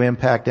to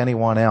impact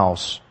anyone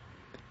else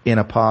in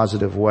a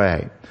positive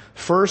way.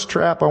 First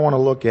trap I want to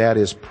look at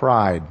is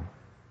pride,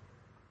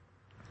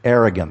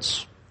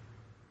 arrogance.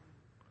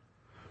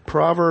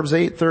 Proverbs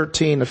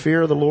 8:13, the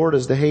fear of the Lord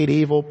is to hate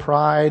evil,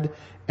 pride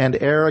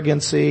and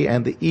arrogancy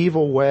and the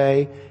evil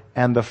way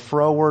and the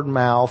froward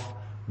mouth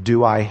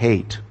do I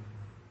hate.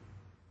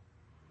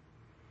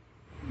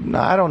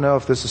 Now, I don't know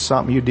if this is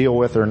something you deal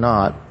with or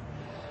not.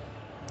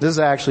 This has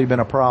actually been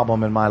a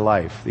problem in my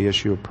life, the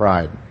issue of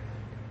pride.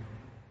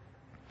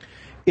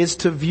 It's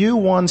to view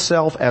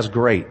oneself as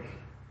great.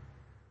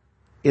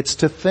 It's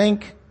to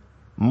think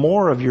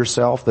more of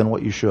yourself than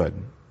what you should.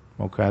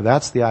 Okay,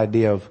 that's the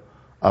idea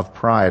of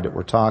pride that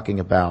we're talking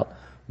about.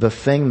 The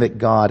thing that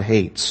God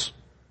hates.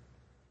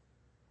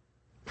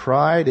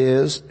 Pride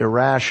is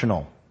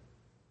irrational.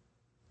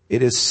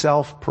 It is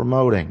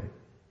self-promoting.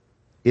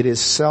 It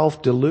is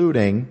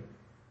self-deluding.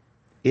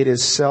 It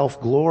is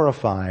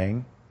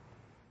self-glorifying.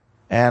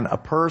 And a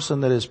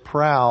person that is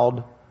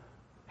proud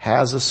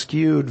has a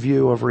skewed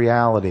view of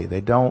reality.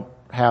 They don't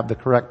have the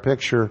correct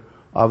picture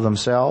of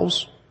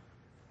themselves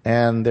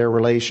and their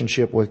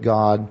relationship with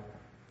God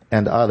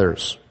and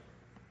others.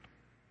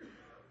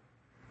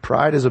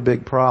 Pride is a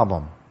big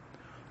problem.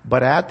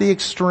 But at the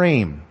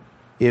extreme,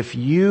 if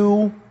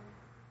you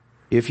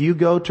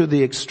go to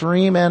the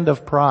extreme end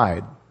of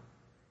pride,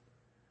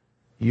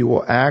 you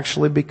will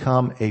actually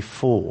become a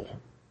fool.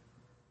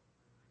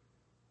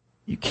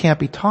 You can't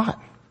be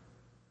taught.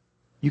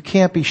 You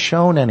can't be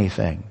shown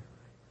anything.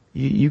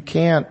 You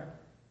can't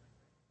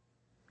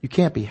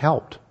be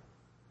helped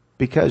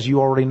because you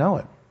already know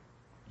it.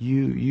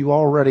 You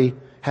already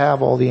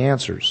have all the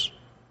answers,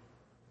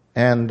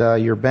 and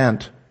you're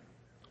bent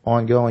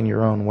on going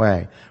your own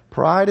way.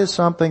 Pride is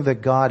something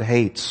that God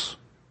hates.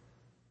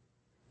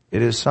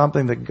 It is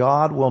something that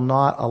God will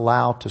not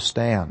allow to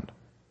stand.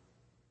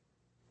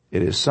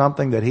 It is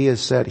something that He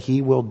has said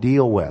He will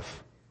deal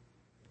with.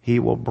 He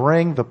will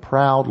bring the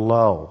proud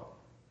low.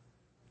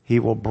 He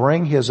will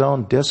bring His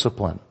own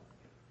discipline.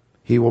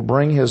 He will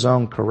bring His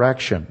own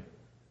correction.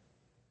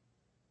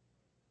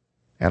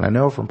 And I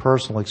know from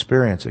personal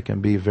experience it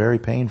can be very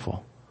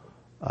painful,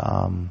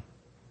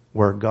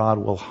 where God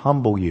will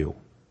humble you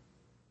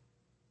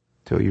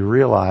till you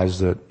realize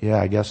that, yeah,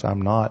 I guess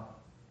I'm not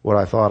what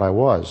I thought I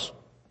was.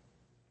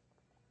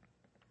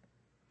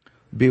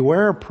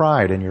 Beware of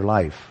pride in your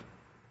life.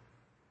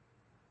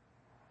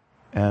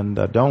 And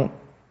don't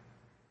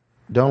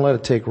let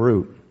it take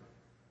root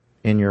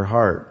in your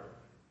heart.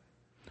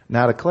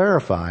 Now, to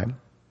clarify,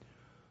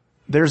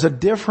 there's a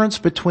difference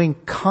between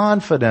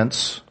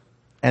confidence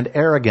and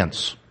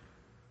arrogance.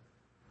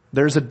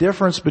 There's a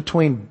difference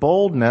between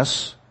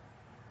boldness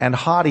and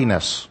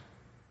haughtiness.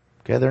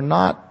 Okay, they're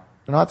not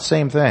the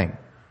same thing.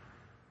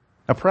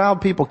 Now,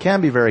 proud people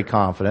can be very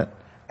confident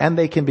and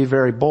they can be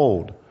very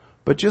bold.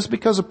 But just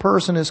because a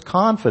person is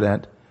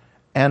confident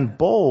and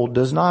bold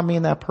does not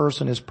mean that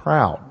person is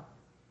proud.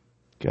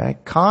 Okay?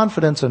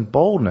 Confidence and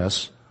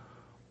boldness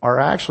are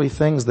actually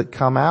things that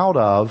come out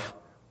of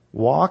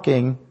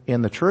walking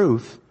in the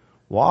truth,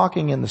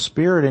 walking in the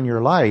Spirit in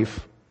your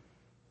life,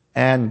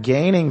 and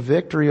gaining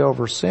victory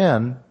over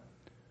sin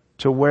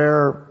to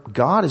where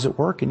God is at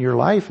work in your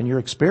life and you're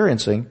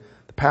experiencing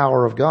the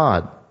power of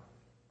God.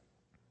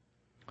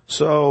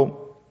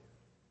 So,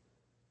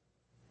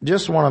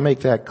 just want to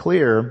make that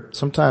clear.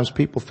 Sometimes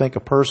people think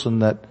a person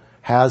that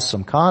has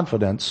some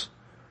confidence,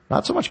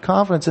 not so much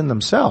confidence in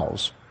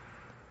themselves,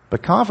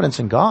 but confidence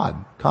in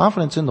God,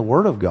 confidence in the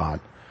Word of God,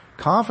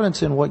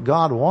 confidence in what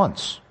God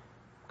wants.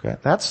 Okay,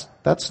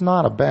 that's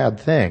not a bad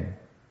thing.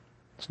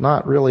 It's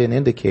not really an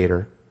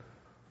indicator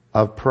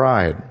of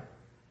pride.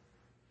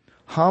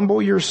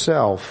 Humble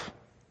yourself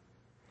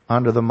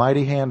under the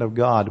mighty hand of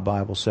God, the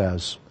Bible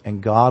says,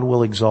 and God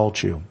will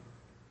exalt you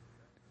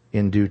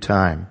in due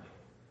time.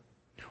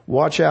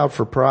 Watch out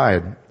for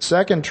pride.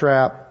 Second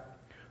trap,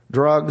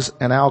 drugs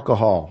and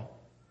alcohol.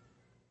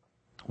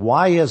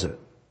 Why is it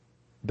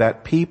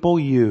that people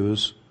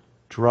use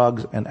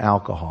drugs and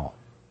alcohol?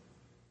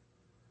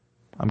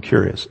 I'm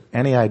curious.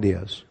 Any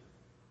ideas?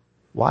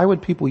 Why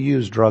would people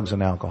use drugs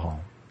and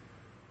alcohol?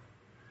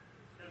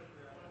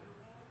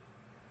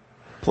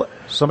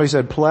 Somebody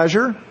said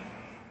pleasure.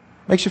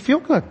 Makes you feel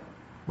good,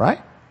 right?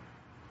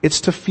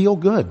 It's to feel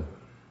good.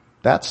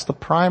 That's the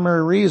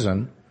primary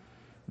reason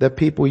that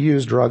people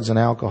use drugs and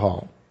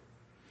alcohol.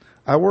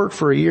 I worked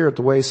for a year at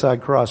the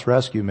Wayside Cross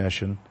Rescue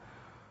Mission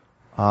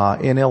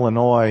in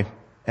Illinois,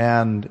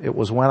 and it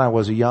was when I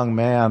was a young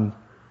man,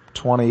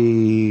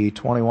 20,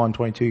 21,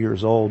 22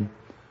 years old.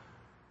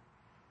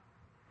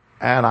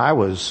 And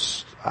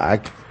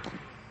I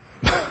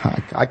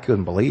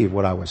couldn't believe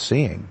what I was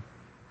seeing.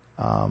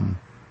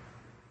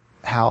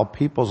 How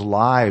people's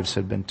lives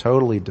had been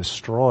totally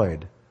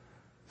destroyed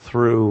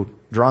through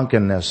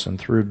drunkenness and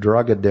through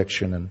drug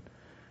addiction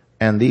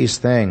and these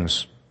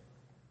things.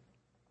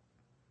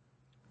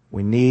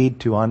 We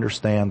need to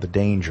understand the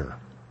danger.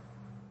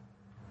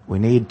 We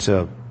need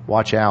to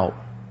watch out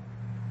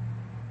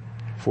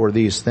for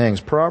these things.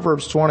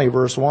 Proverbs 20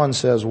 verse 1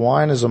 says,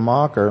 wine is a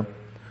mocker,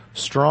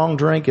 strong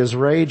drink is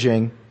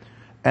raging,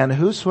 and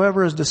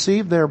whosoever is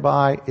deceived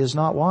thereby is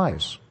not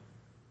wise.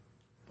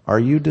 Are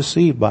you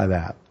deceived by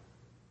that?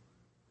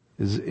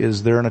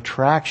 Is there an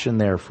attraction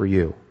there for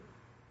you?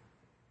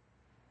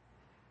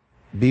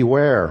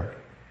 Beware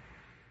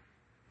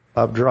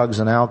of drugs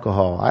and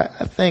alcohol.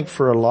 I think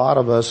for a lot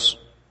of us,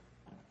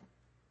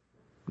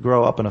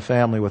 grow up in a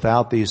family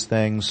without these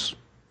things,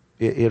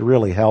 it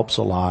really helps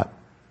a lot.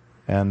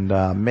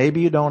 And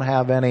maybe you don't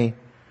have any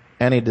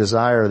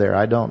desire there.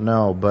 I don't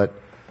know. But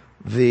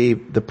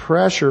the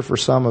pressure for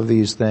some of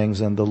these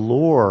things and the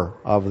lure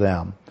of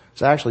them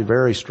is actually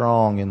very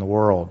strong in the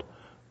world.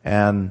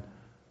 And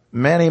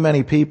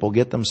many people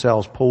get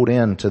themselves pulled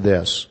into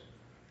this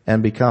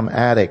and become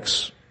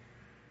addicts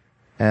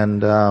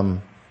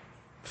and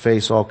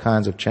face all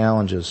kinds of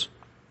challenges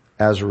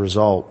as a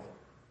result.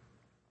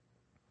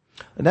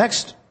 The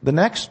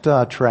next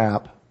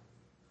trap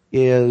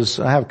is,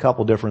 I have a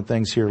couple different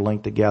things here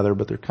linked together,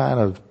 but they're kind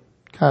of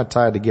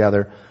tied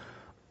together.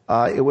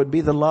 It would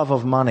be the love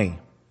of money,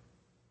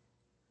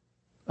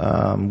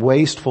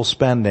 wasteful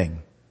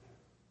spending,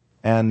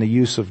 and the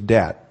use of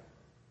debt.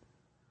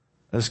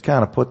 Let's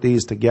kind of put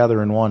these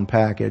together in one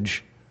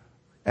package.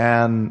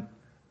 And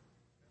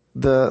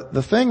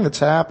the thing that's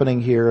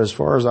happening here, as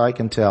far as I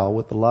can tell,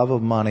 with the love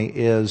of money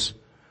is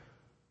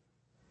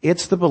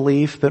it's the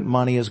belief that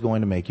money is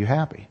going to make you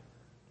happy,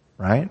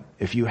 right?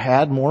 If you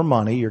had more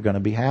money, you're going to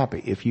be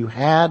happy. If you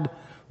had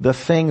the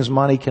things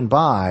money can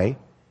buy,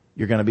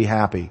 you're going to be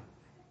happy.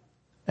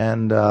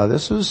 And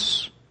this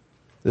is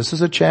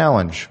a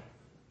challenge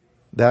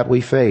that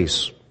we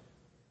face.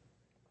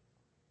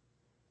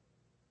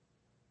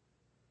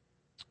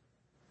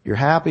 Your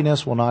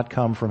happiness will not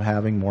come from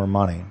having more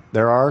money.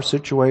 There are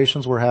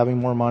situations where having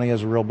more money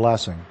is a real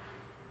blessing.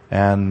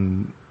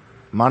 And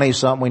money is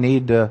something we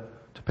need to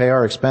pay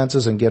our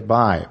expenses and get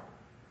by.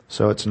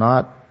 So it's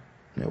not,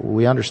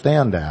 we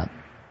understand that.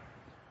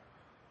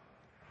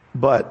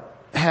 But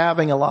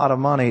having a lot of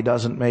money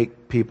doesn't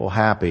make people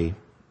happy.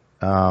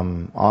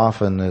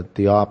 Often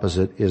the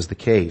opposite is the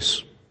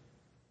case.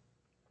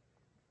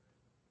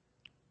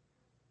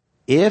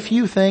 If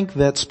you think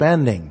that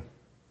spending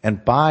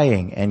and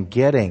buying and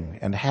getting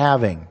and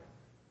having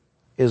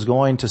is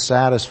going to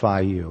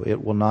satisfy you,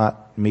 it will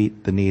not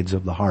meet the needs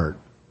of the heart.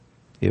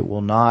 It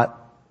will not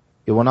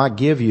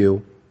give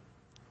you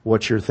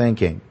what you're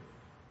thinking.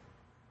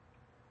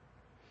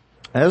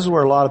 And this is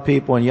where a lot of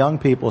people, and young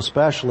people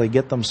especially,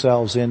 get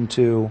themselves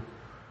into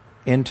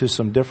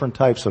some different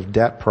types of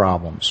debt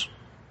problems.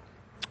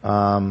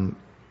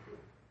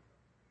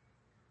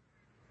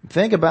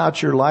 Think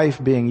about your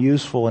life being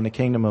useful in the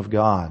kingdom of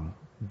God,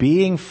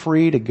 being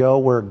free to go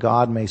where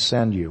God may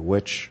send you,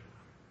 which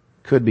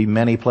could be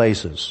many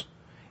places.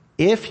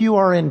 If you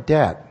are in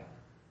debt,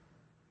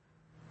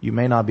 you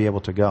may not be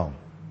able to go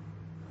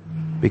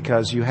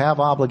because you have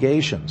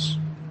obligations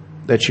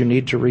that you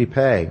need to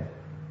repay.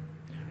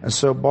 And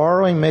so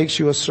borrowing makes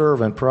you a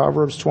servant.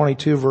 Proverbs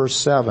 22 verse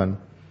 7,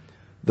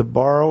 the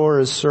borrower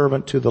is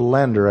servant to the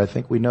lender. I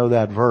think we know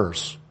that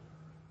verse.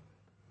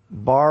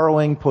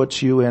 Borrowing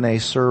puts you in a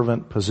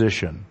servant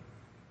position.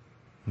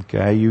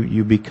 Okay,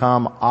 you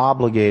become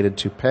obligated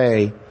to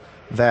pay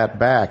that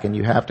back, and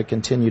you have to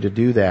continue to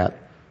do that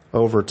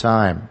over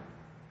time.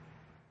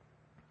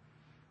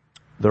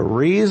 The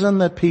reason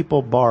that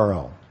people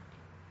borrow,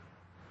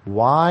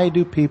 why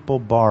do people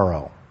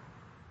borrow?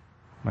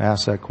 I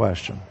ask that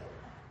question.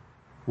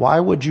 Why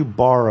would you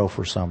borrow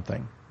for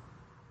something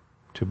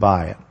to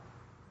buy it?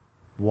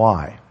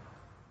 Why?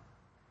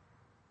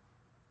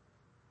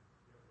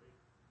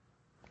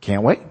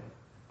 Can't wait.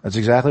 That's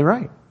exactly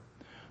right.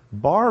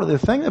 The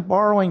thing that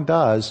borrowing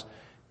does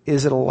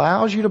is it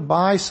allows you to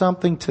buy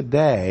something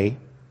today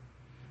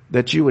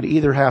that you would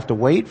either have to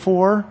wait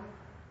for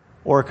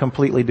or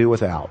completely do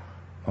without.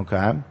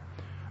 Okay?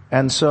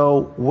 And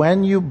so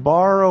when you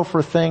borrow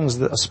for things,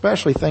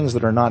 especially things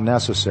that are not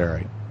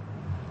necessary,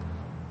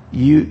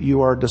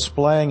 you are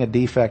displaying a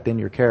defect in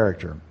your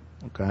character.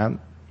 Okay?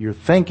 You're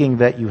thinking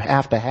that you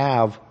have to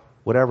have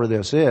whatever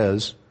this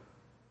is.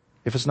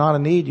 If it's not a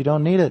need, you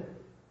don't need it.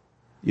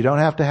 You don't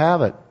have to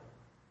have it.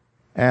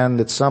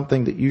 And it's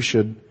something that you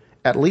should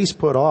at least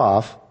put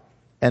off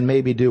and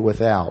maybe do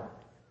without.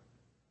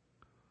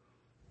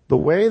 The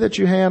way that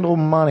you handle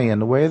money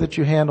and the way that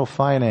you handle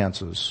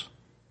finances,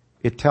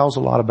 it tells a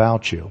lot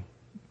about you.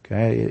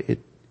 Okay?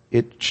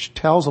 It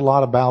tells a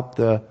lot about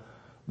the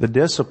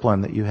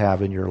discipline that you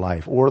have in your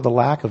life or the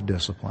lack of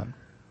discipline.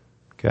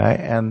 Okay?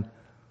 And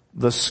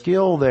the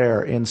skill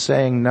there in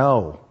saying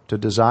no to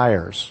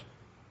desires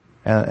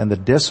and the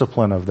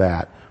discipline of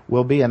that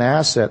will be an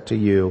asset to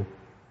you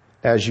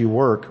as you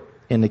work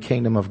in the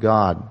kingdom of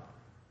God.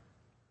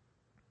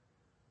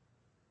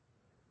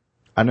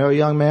 I know a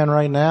young man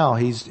right now,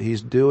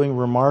 he's doing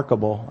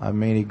remarkable. I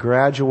mean, he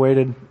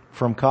graduated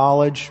from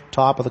college,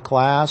 top of the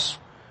class.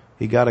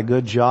 He got a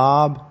good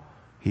job.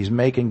 He's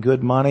making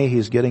good money.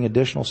 He's getting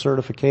additional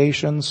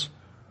certifications.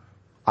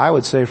 I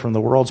would say from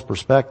the world's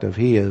perspective,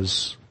 he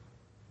is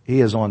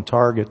on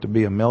target to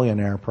be a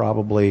millionaire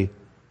probably,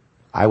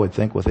 I would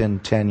think, within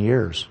 10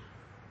 years.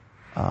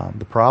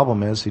 The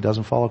problem is he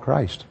doesn't follow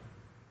Christ.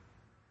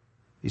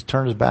 He's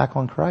turned his back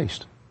on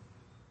Christ.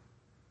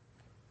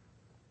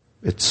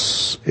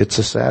 It's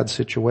a sad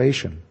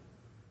situation.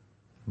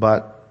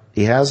 But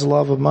he has the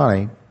love of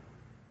money,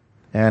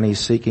 and he's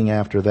seeking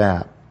after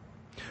that.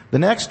 The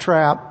next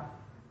trap,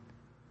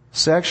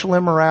 sexual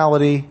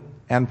immorality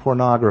and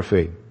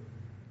pornography.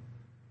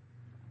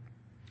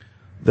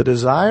 The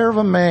desire of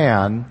a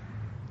man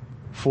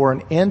for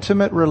an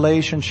intimate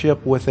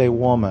relationship with a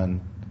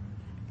woman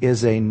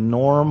is a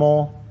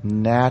normal,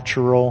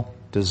 natural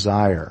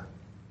desire.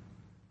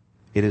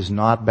 It is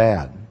not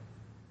bad.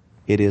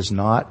 It is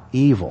not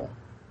evil.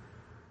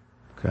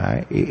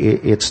 Okay?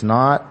 It's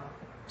not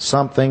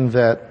something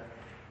that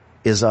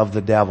is of the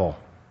devil.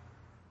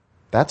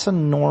 That's a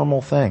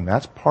normal thing.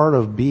 That's part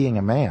of being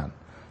a man.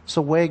 It's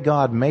the way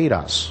God made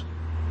us.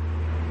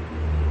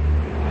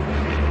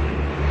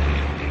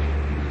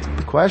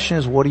 The question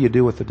is, what do you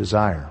do with the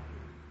desire?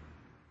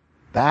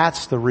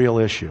 That's the real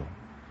issue.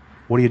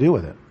 What do you do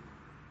with it?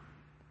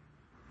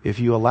 If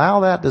you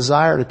allow that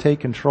desire to take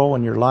control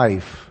in your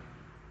life,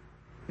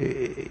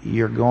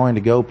 you're going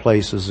to go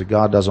places that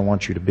God doesn't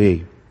want you to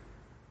be.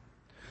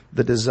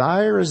 The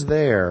desire is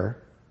there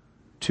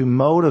to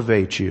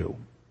motivate you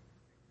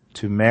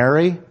to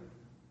marry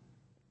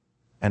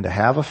and to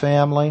have a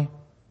family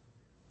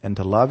and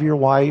to love your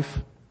wife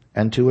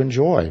and to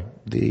enjoy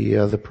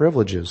the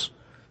privileges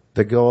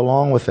that go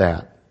along with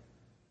that.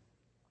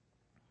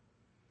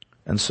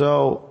 And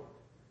so,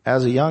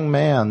 as a young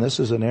man, this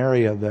is an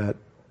area that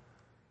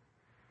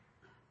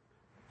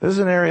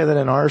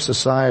in our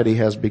society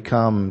has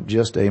become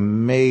just a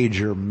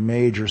major,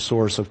 major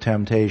source of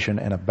temptation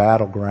and a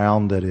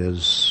battleground that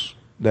is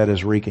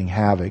wreaking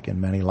havoc in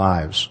many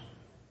lives.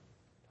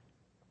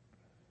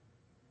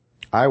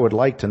 I would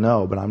like to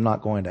know, but I'm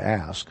not going to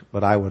ask,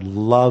 but I would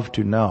love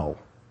to know,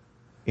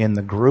 in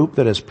the group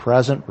that is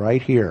present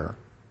right here,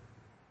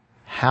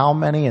 how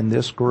many in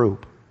this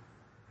group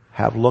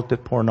have looked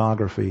at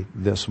pornography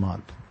this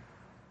month?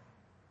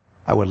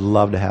 I would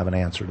love to have an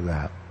answer to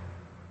that.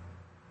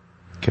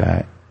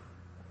 Okay.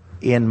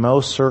 In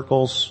most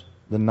circles,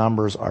 the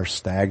numbers are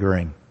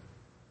staggering.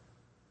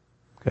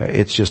 Okay.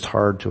 It's just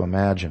hard to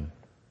imagine.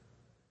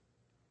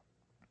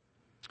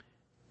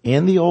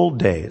 In the old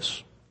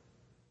days,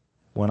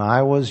 when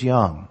I was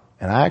young,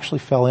 and I actually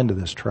fell into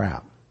this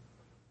trap,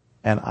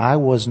 and I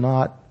was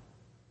not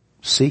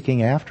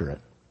seeking after it.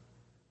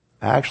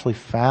 I actually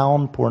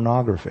found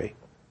pornography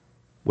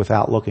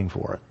without looking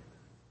for it.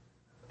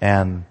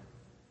 And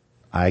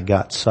I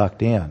got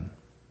sucked in,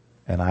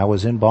 and I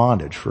was in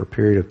bondage for a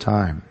period of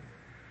time.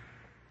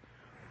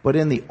 But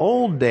in the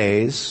old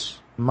days,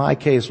 my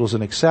case was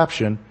an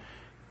exception,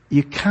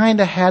 you kind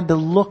of had to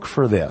look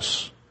for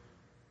this.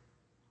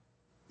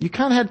 You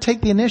kind of had to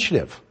take the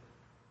initiative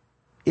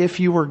if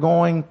you were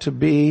going to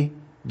be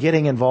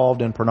getting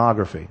involved in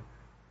pornography.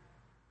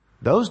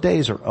 Those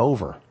days are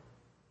over.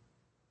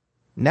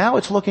 Now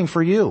it's looking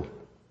for you.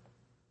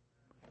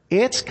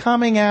 It's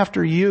coming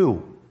after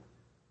you.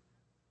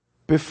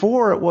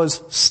 Before it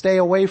was stay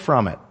away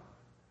from it.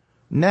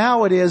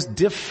 Now it is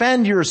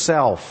defend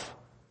yourself.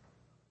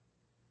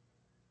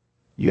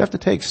 You have to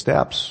take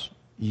steps.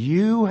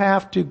 You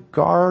have to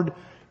guard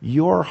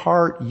your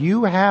heart.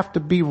 You have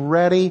to be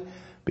ready,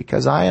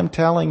 because I am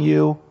telling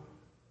you,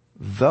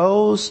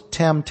 those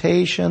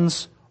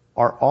temptations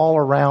are all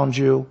around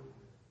you.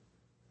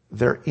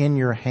 They're in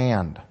your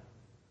hand.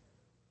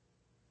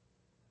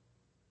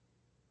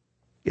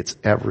 It's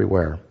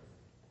everywhere.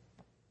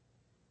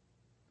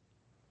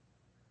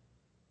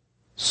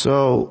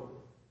 So,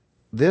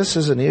 this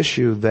is an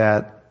issue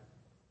that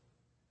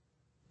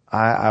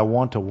I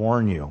want to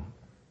warn you.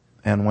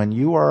 And when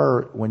you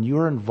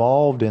are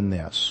involved in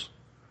this,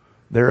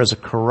 there is a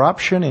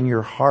corruption in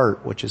your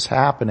heart which is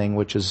happening,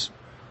 which is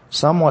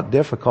somewhat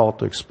difficult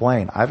to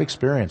explain. I've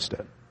experienced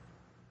it.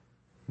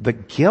 The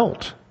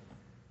guilt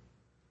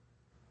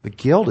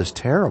is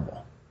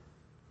terrible.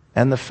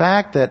 And the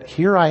fact that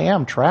here I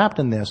am trapped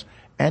in this,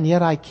 and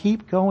yet I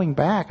keep going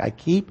back. I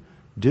keep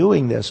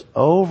doing this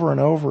over and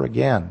over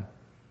again.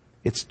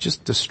 It's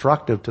just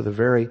destructive to the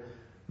very,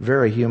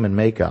 very human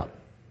makeup.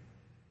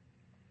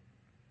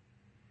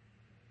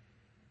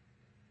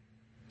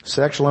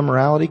 Sexual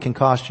immorality can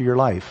cost you your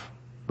life.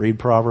 Read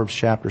Proverbs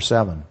chapter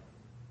 7,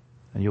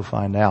 and you'll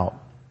find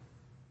out.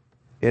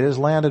 It has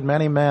landed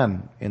many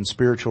men in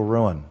spiritual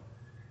ruin.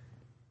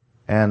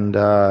 And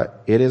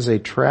it is a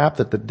trap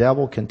that the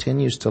devil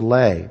continues to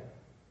lay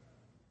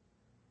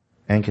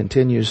and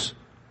continues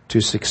to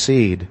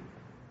succeed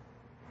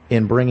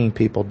in bringing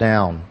people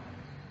down.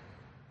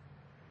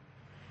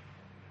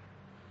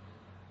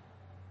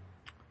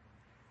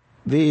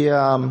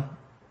 The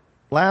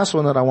last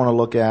one that I want to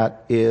look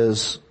at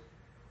is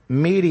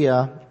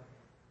media,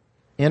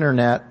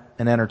 internet,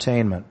 and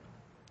entertainment.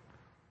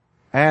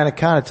 And it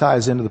kind of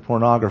ties into the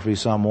pornography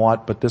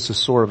somewhat, but this is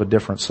sort of a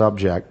different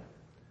subject.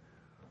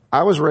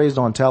 I was raised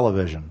on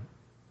television.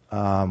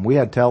 We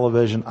had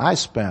television. I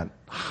spent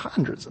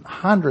hundreds and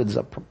hundreds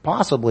of,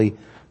 possibly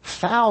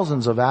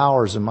thousands of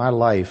hours in my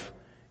life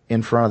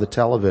in front of the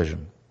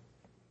television.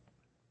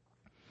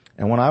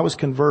 And when I was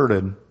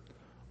converted,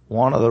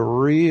 one of the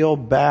real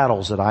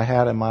battles that I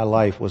had in my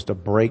life was to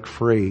break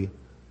free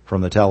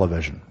from the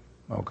television.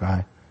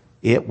 Okay?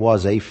 It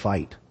was a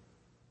fight.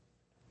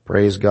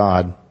 Praise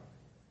God.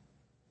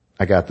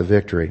 I got the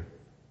victory.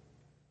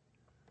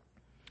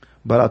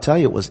 But I'll tell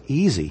you, it was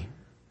easy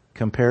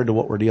compared to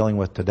what we're dealing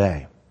with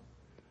today.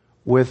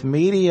 With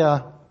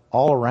media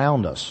all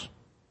around us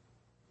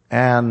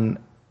and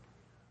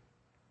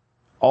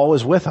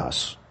always with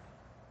us,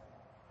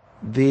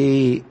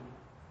 the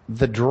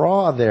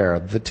draw there,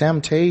 the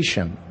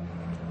temptation,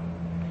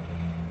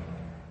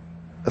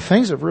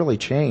 things have really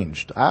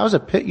changed. I was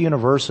at Pitt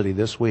University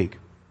this week.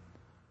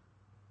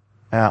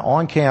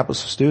 On campus,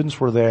 students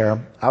were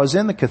there. I was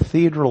in the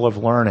Cathedral of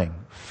Learning,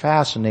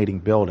 fascinating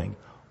building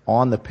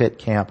on the Pitt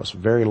campus,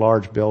 very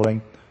large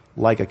building,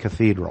 like a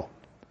cathedral.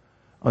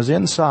 I was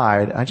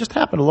inside, and I just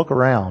happened to look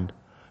around,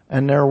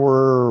 and there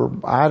were,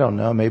 I don't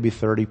know, maybe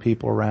 30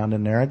 people around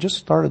in there. I just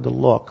started to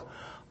look.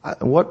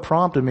 What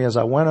prompted me is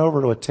I went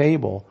over to a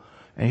table,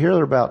 and here there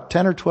were about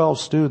 10 or 12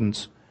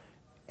 students.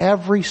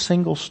 Every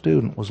single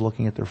student was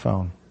looking at their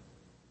phone.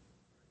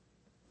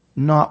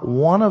 Not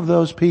one of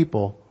those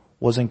people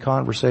was in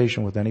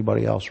conversation with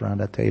anybody else around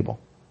that table.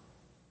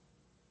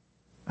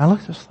 I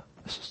looked at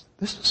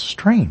this is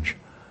strange.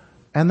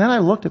 And then I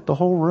looked at the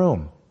whole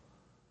room.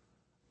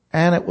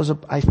 And it was,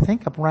 I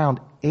think around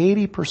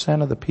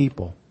 80% of the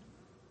people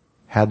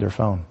had their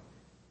phone.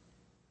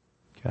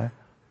 Okay.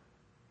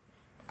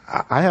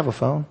 I have a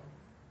phone.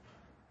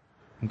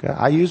 Okay.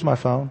 I use my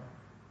phone.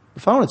 The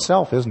phone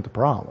itself isn't the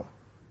problem.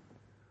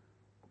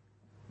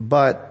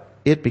 But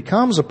it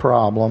becomes a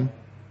problem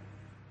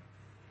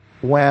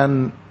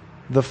when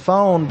the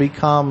phone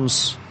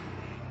becomes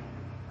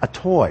a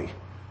toy.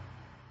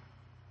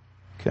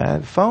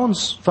 Okay.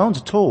 Phone's a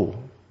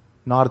tool,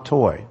 not a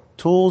toy.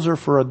 Tools are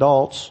for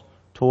adults,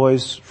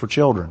 toys for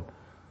children.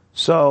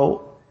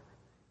 So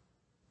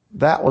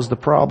that was the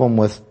problem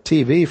with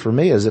TV for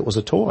me, is it was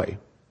a toy.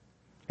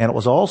 And it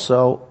was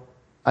also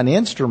an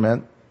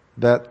instrument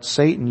that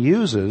Satan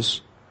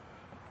uses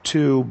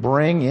to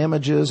bring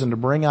images and to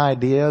bring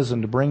ideas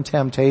and to bring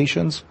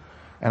temptations.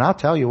 And I'll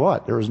tell you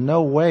what, there was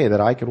no way that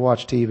I could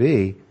watch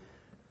TV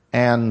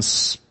and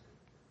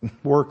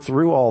work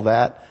through all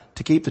that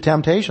to keep the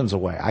temptations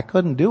away. I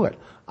couldn't do it.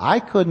 I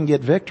couldn't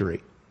get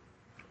victory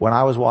when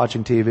I was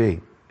watching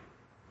TV.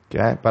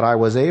 Okay? But I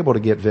was able to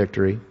get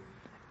victory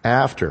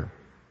after.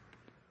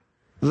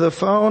 The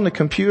phone, the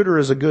computer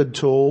is a good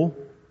tool.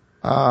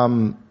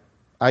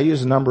 I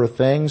use a number of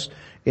things.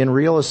 In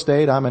real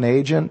estate, I'm an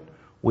agent.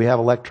 We have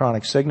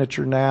electronic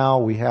signature now.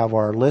 We have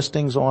our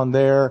listings on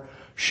there,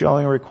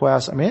 showing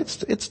requests. I mean,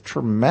 it's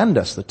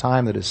tremendous, the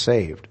time that is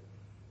saved.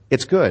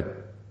 It's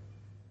good.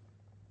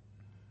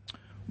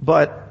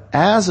 But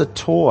as a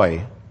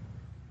toy,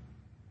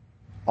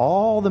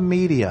 all the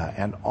media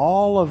and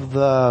all of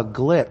the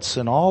glitz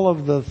and all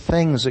of the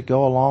things that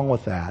go along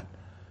with that,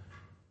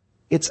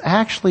 it's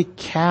actually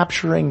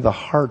capturing the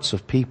hearts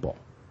of people.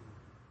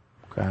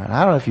 Okay? And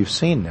I don't know if you've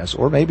seen this,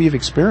 or maybe you've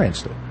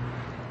experienced it.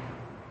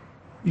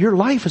 Your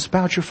life is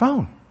about your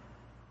phone.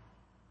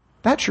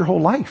 That's your whole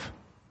life.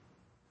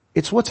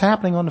 It's what's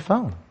happening on the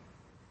phone.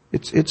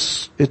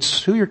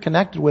 It's who you're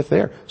connected with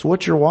there. It's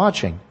what you're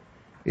watching.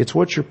 It's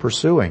what you're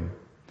pursuing.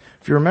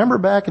 If you remember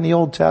back in the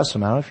Old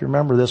Testament, I don't know if you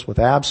remember this with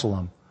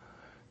Absalom,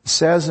 it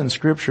says in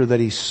Scripture that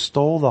he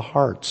stole the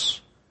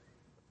hearts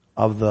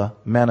of the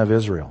men of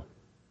Israel.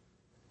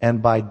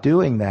 And by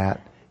doing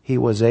that, he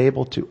was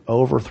able to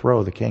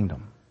overthrow the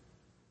kingdom.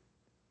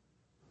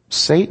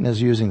 Satan is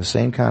using the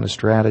same kind of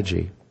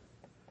strategy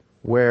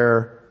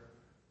where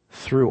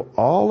through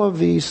all of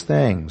these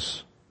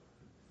things,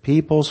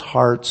 people's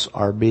hearts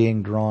are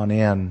being drawn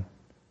in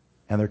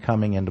and they're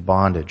coming into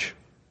bondage.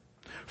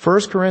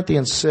 1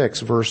 Corinthians 6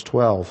 verse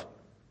 12.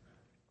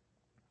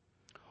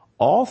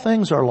 All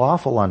things are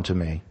lawful unto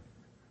me,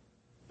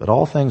 but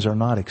all things are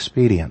not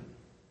expedient.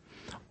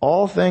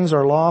 All things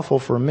are lawful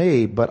for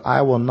me, but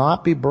I will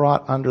not be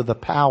brought under the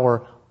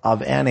power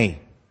of any.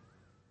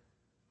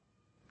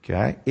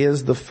 Okay?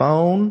 Is the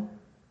phone,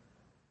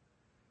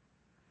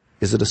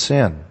 is it a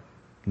sin?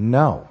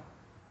 No,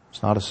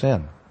 it's not a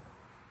sin.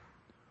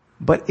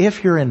 But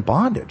if you're in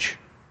bondage,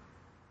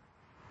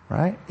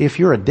 right? If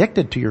you're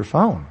addicted to your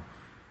phone,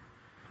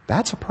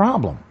 that's a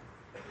problem.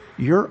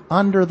 You're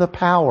under the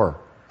power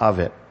of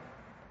it.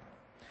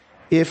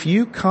 If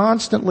you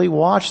constantly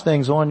watch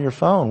things on your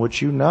phone,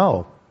 which you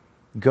know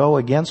go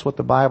against what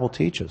the Bible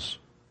teaches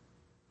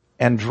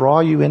and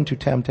draw you into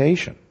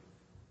temptation,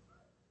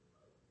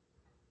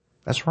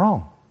 that's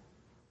wrong.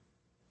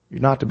 You're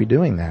not to be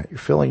doing that. You're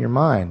filling your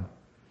mind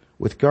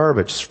with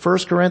garbage.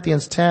 1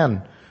 Corinthians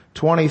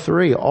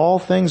 10:23, all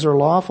things are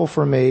lawful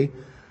for me,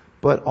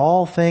 but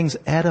all things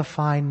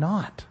edify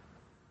not.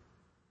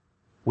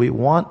 We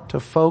want to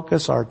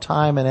focus our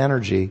time and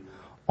energy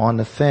on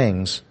the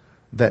things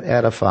that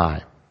edify.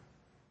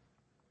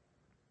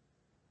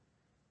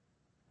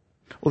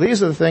 Well,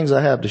 these are the things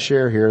I have to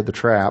share here, the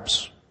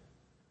traps.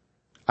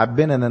 I've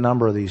been in a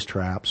number of these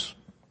traps.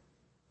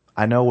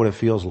 I know what it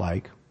feels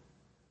like.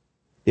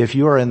 If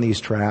you are in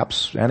these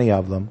traps, any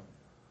of them,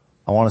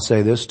 I want to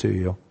say this to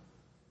you.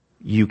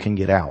 You can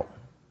get out.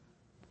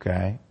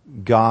 Okay?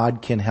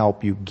 God can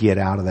help you get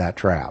out of that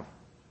trap.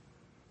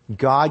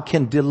 God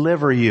can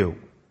deliver you.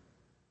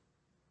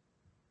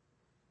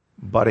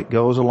 But it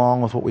goes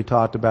along with what we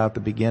talked about at the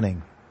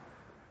beginning.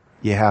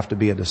 You have to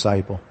be a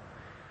disciple.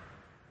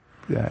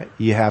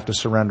 You have to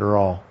surrender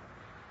all.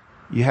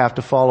 You have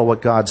to follow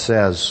what God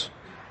says.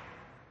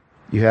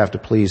 You have to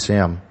please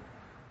Him.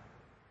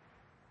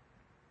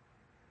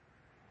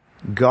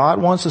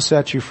 God wants to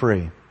set you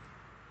free.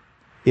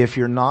 If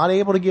you're not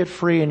able to get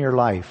free in your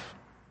life,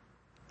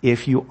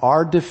 if you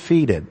are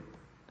defeated,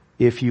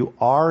 if you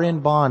are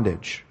in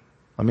bondage,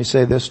 let me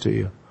say this to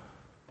you.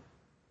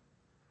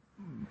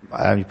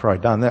 You've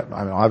probably done that.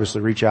 I mean,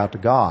 obviously reach out to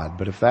God.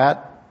 But if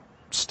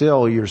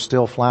you're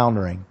still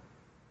floundering,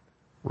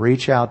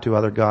 reach out to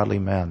other godly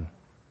men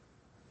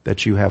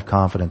that you have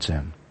confidence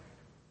in.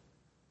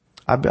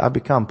 I've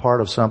become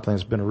part of something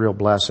that's been a real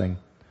blessing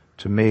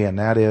to me, and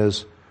that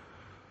is,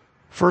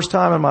 first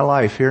time in my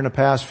life here in the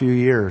past few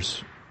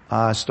years,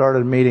 I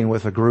started meeting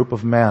with a group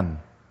of men.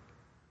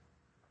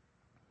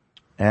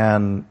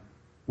 And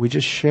we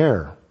just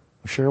share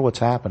what's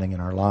happening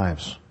in our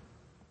lives.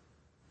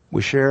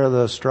 We share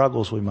the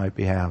struggles we might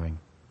be having.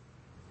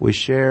 We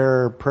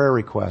share prayer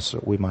requests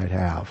that we might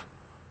have.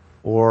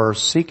 or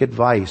seek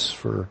advice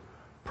for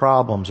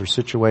problems or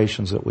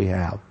situations that we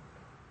have.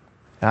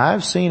 And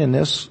I've seen in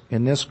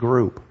this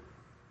group,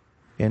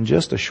 in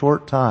just a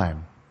short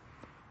time,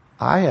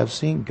 I have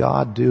seen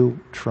God do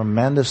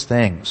tremendous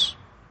things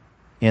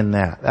in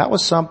that. That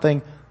was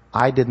something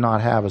I did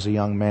not have as a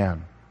young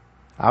man.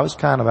 I was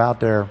kind of out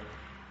there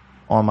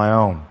on my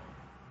own.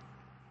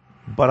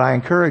 But I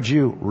encourage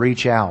you,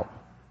 reach out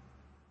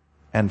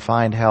and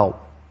find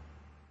help.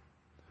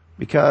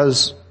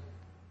 Because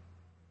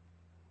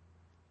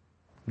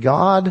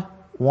God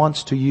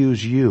wants to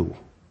use you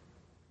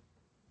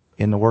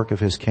in the work of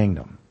His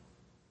kingdom.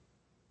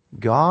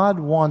 God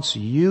wants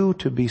you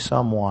to be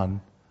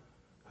someone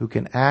who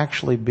can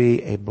actually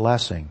be a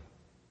blessing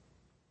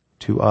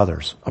to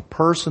others. A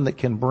person that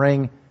can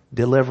bring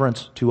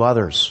deliverance to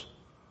others.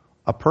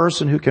 A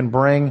person who can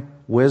bring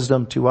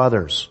wisdom to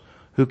others.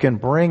 Who can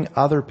bring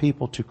other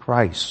people to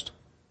Christ.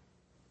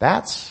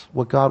 That's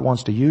what God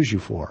wants to use you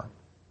for.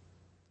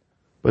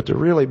 But to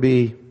really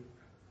be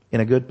in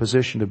a good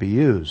position to be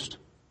used,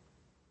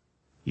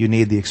 you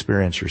need the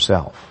experience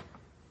yourself.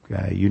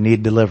 Okay? You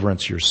need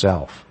deliverance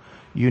yourself.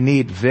 You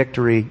need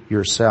victory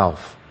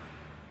yourself.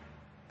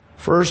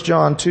 1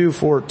 John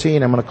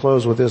 2:14, I'm going to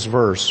close with this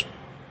verse.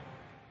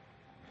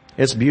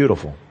 It's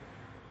beautiful.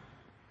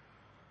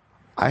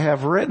 I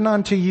have written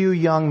unto you,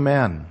 young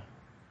men,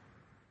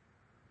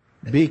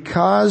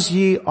 because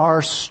ye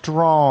are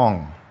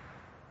strong,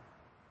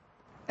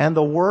 and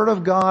the word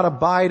of God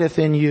abideth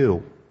in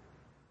you,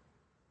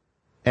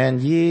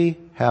 and ye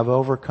have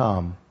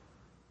overcome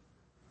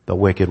the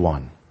wicked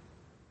one.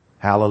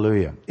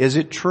 Hallelujah. Is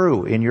it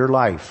true in your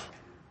life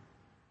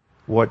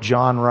what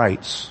John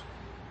writes?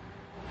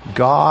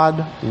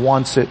 God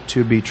wants it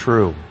to be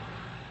true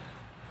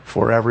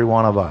for every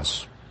one of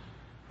us.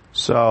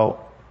 So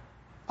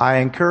I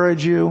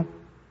encourage you,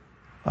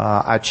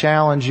 I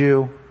challenge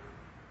you,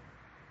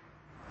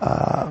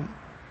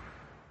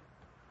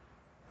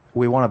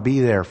 we want to be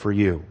there for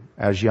you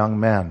as young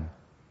men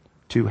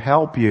to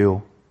help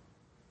you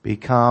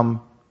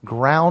become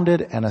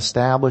grounded and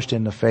established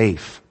in the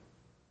faith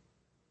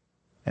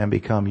and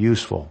become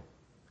useful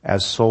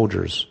as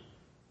soldiers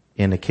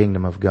in the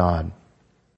kingdom of God.